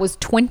fucking cat was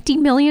 $20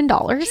 million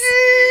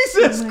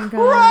Jesus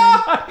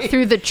Christ!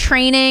 through the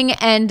training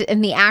and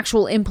the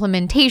actual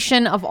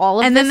implementation of all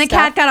of And this then the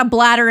cat got a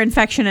bladder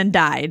infection and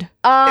died.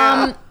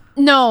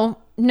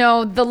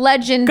 No, the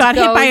legend Got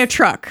hit goes by a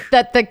truck.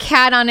 that the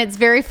cat on its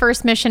very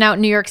first mission out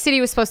in New York City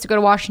was supposed to go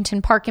to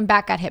Washington Park and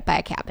back, got hit by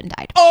a cab and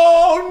died.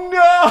 Oh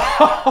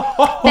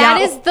no! That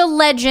is the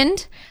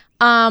legend.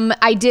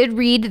 I did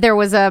read there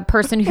was a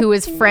person who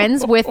was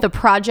friends with the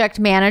project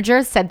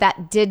manager, said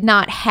that did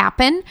not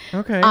happen.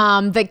 Okay.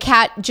 The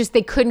cat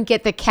they couldn't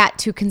get the cat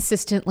to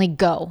consistently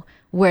go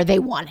where they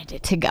wanted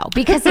it to go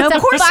because it's Of a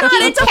course not. fucking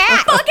It's a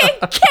cat. fucking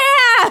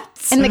cat.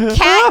 And the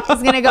cat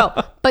is going to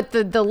go. But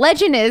the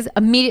legend is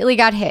immediately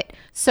got hit.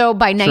 So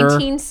by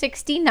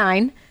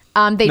 1969,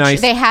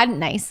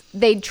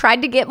 they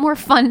tried to get more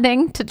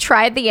funding to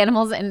try the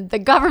animals. And the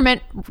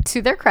government,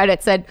 to their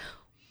credit, said,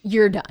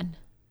 you're done.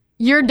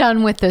 You're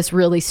done with this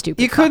really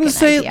stupid You couldn't fucking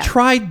say idea.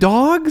 try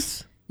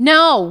dogs?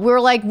 No,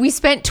 we're like, we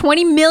spent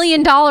 $20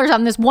 million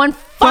on this one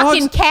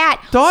fucking cat.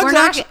 We're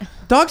not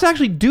Dogs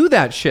actually do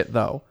that shit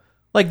though.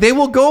 Like they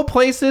will go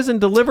places and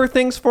deliver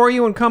things for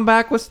you and come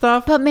back with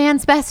stuff. But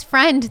man's best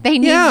friend, they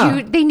need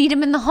you. They need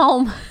him in the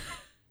home.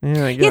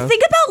 Yeah, I guess. Yeah,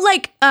 think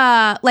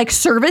about like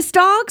service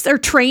dogs are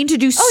trained to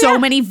do so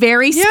many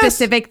very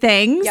specific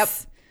things. Yep.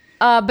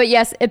 But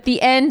yes, at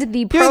the end, the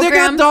Yeah, program. they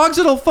got dogs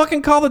that'll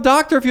fucking call the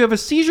doctor if you have a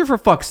seizure, for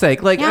fuck's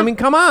sake. Like, I mean,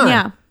 come on.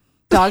 Yeah.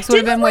 Dogs would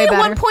have Didn't been way we at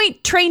better. one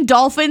point train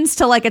dolphins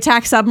to like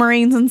attack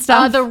submarines and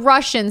stuff? The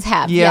Russians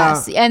have, Yeah.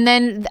 yes. And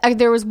then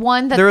there was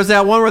one that There was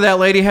that one where that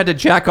lady had to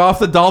jack off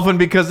the dolphin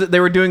because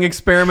they were doing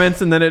experiments,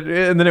 and then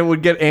it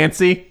would get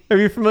antsy. Are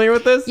you familiar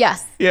with this?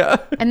 yes. Yeah.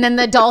 And then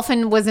the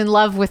dolphin was in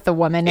love with the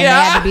woman, and Yeah.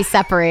 they had to be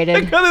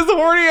separated. Got this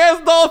horny ass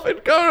dolphin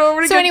coming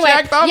over to So get anyway,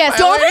 jacked off. yes,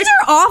 by a lady. Dolphins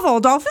are awful.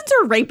 Dolphins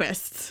are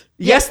rapists.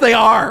 Yes, they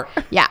are.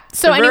 Yeah.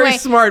 So They're anyway, very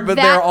smart, but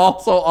they're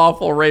also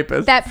awful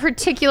rapists. that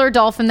particular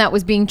dolphin that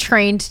was being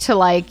trained to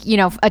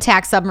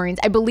attack submarines,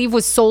 I believe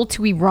was sold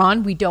to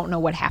Iran. We don't know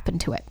what happened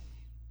to it.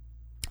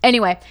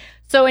 Anyway,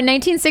 so in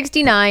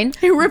 1969,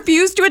 He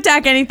refused to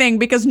attack anything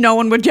because no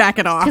one would jack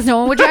it off. because no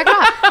one would jack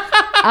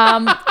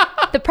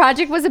off. The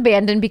project was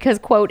abandoned because,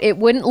 quote, it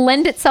wouldn't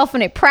lend itself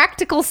in a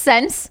practical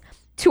sense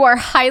to our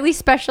highly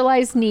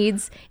specialized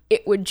needs.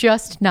 It would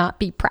just not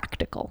be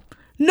practical.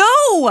 No,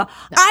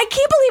 I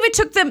can't believe it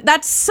took them.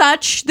 That's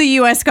such the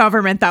U.S.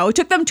 government, though. It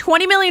took them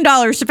 $20 million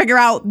to figure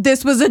out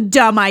this was a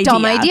dumb idea.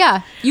 Dumb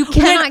idea. You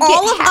cannot when get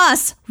all of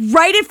us,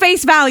 right at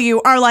face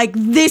value, are like,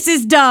 this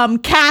is dumb.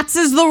 Cats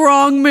is the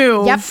wrong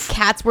move. Yep,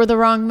 cats were the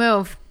wrong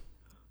move.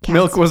 Cats.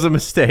 Milk was a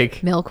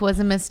mistake. Milk was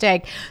a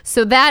mistake.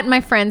 So that, my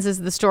friends,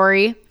 is the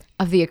story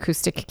of the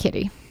acoustic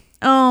kitty.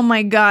 Oh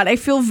my God. I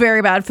feel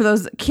very bad for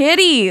those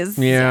kitties.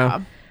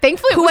 Yeah.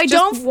 Thankfully, it Who was I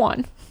just don't-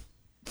 one.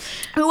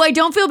 Who I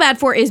don't feel bad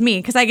for is me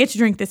because I get to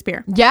drink this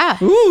beer. Yeah.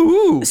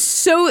 Ooh.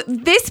 So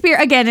this beer,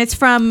 again,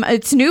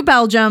 it's New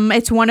Belgium.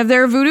 It's one of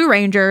their Voodoo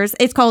Rangers.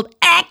 It's called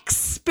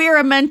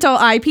Experimental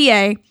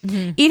IPA.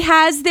 It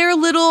has their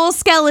little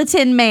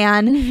skeleton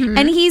man,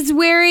 and he's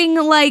wearing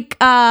like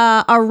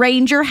a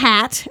ranger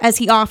hat, as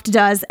he oft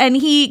does, and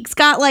he's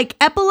got like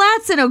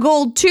epaulets and a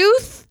gold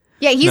tooth.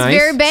 Yeah, he's Nice.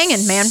 very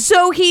banging, man.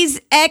 So he's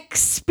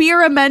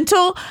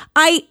experimental.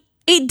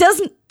 It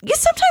doesn't.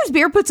 Sometimes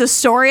beer puts a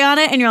story on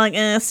it, and you're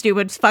like,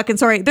 stupid fucking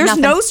story. There's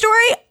Nothing. no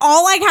story.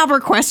 All I have are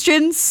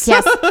questions.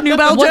 Yes. New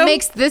Belgium. What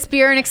makes this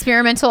beer an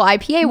experimental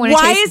IPA when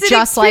Why it tastes is it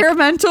just like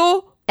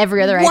experimental?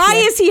 every other IPA?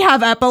 Why does he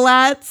have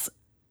epaulets?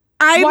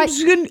 Why-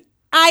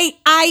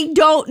 I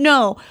don't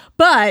know,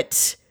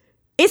 but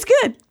it's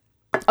good.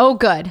 Oh,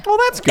 good. Well,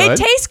 that's good. It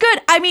tastes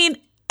good. I mean,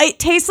 it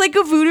tastes like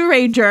a Voodoo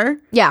Ranger.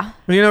 Yeah.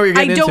 You know what you're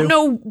I getting don't into.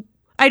 know.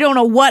 I don't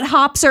know what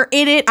hops are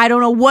in it. I don't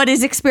know what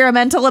is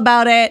experimental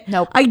about it.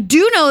 Nope. I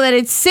do know that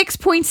it's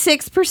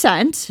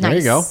 6.6%. There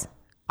you go.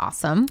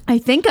 Awesome. I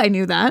think I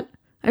knew that.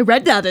 I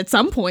read that at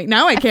some point.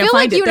 Now I I can't feel find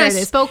like you it. and There I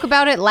it is. spoke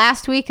about it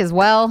last week as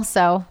well.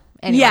 So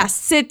anyway.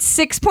 Yes, it's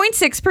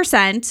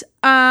 6.6%.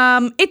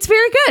 It's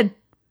very good.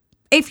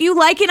 If you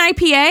like an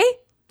IPA,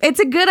 it's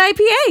a good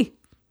IPA.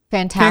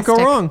 Fantastic. Can't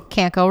go wrong.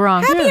 Can't go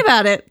wrong. Happy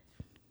about it.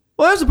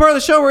 Well, that's the part of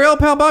the show where El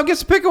Pal Bob gets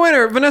to pick a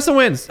winner. Vanessa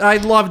wins. I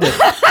loved it.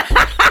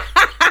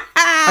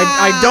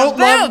 I don't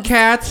love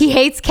cats. He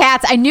hates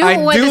cats. I knew I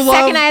when do the love-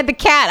 second I had the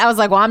cat, I was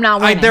like, well, I'm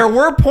not winning. There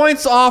were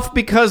points off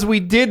because we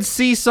did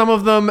see some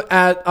of them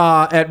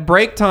at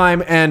break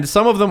time, and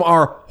some of them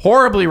are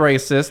horribly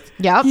racist.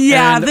 Yep.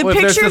 Yeah, And the if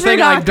there's pictures the are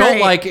thing I not don't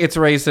great. like, it's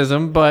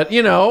racism. But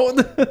you know,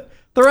 the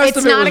rest It's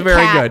of it not was a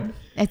very cat. good.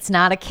 It's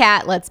not a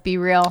cat. Let's be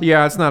real.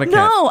 Yeah, it's not a cat.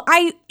 No,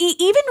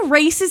 even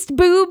racist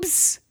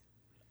boobs,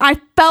 I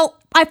felt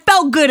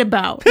good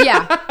about.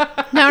 Yeah.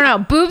 No.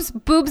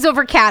 Boobs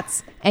over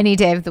cats any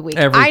day of the week.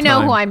 Every I know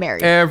time. who I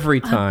married. Every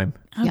time.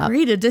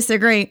 Agree to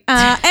disagree.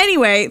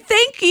 Anyway,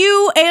 thank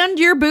you and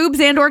your boobs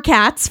and or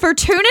cats for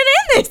tuning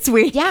in this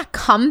week. Yeah.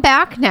 Come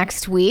back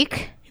next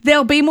week.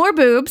 There'll be more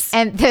boobs.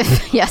 And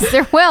yes,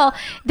 there will.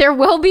 There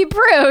will be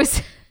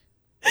brews.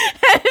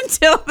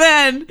 Until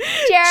then,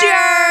 Cheers.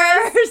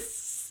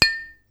 cheers.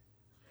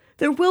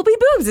 There will be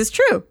boobs. It's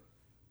true.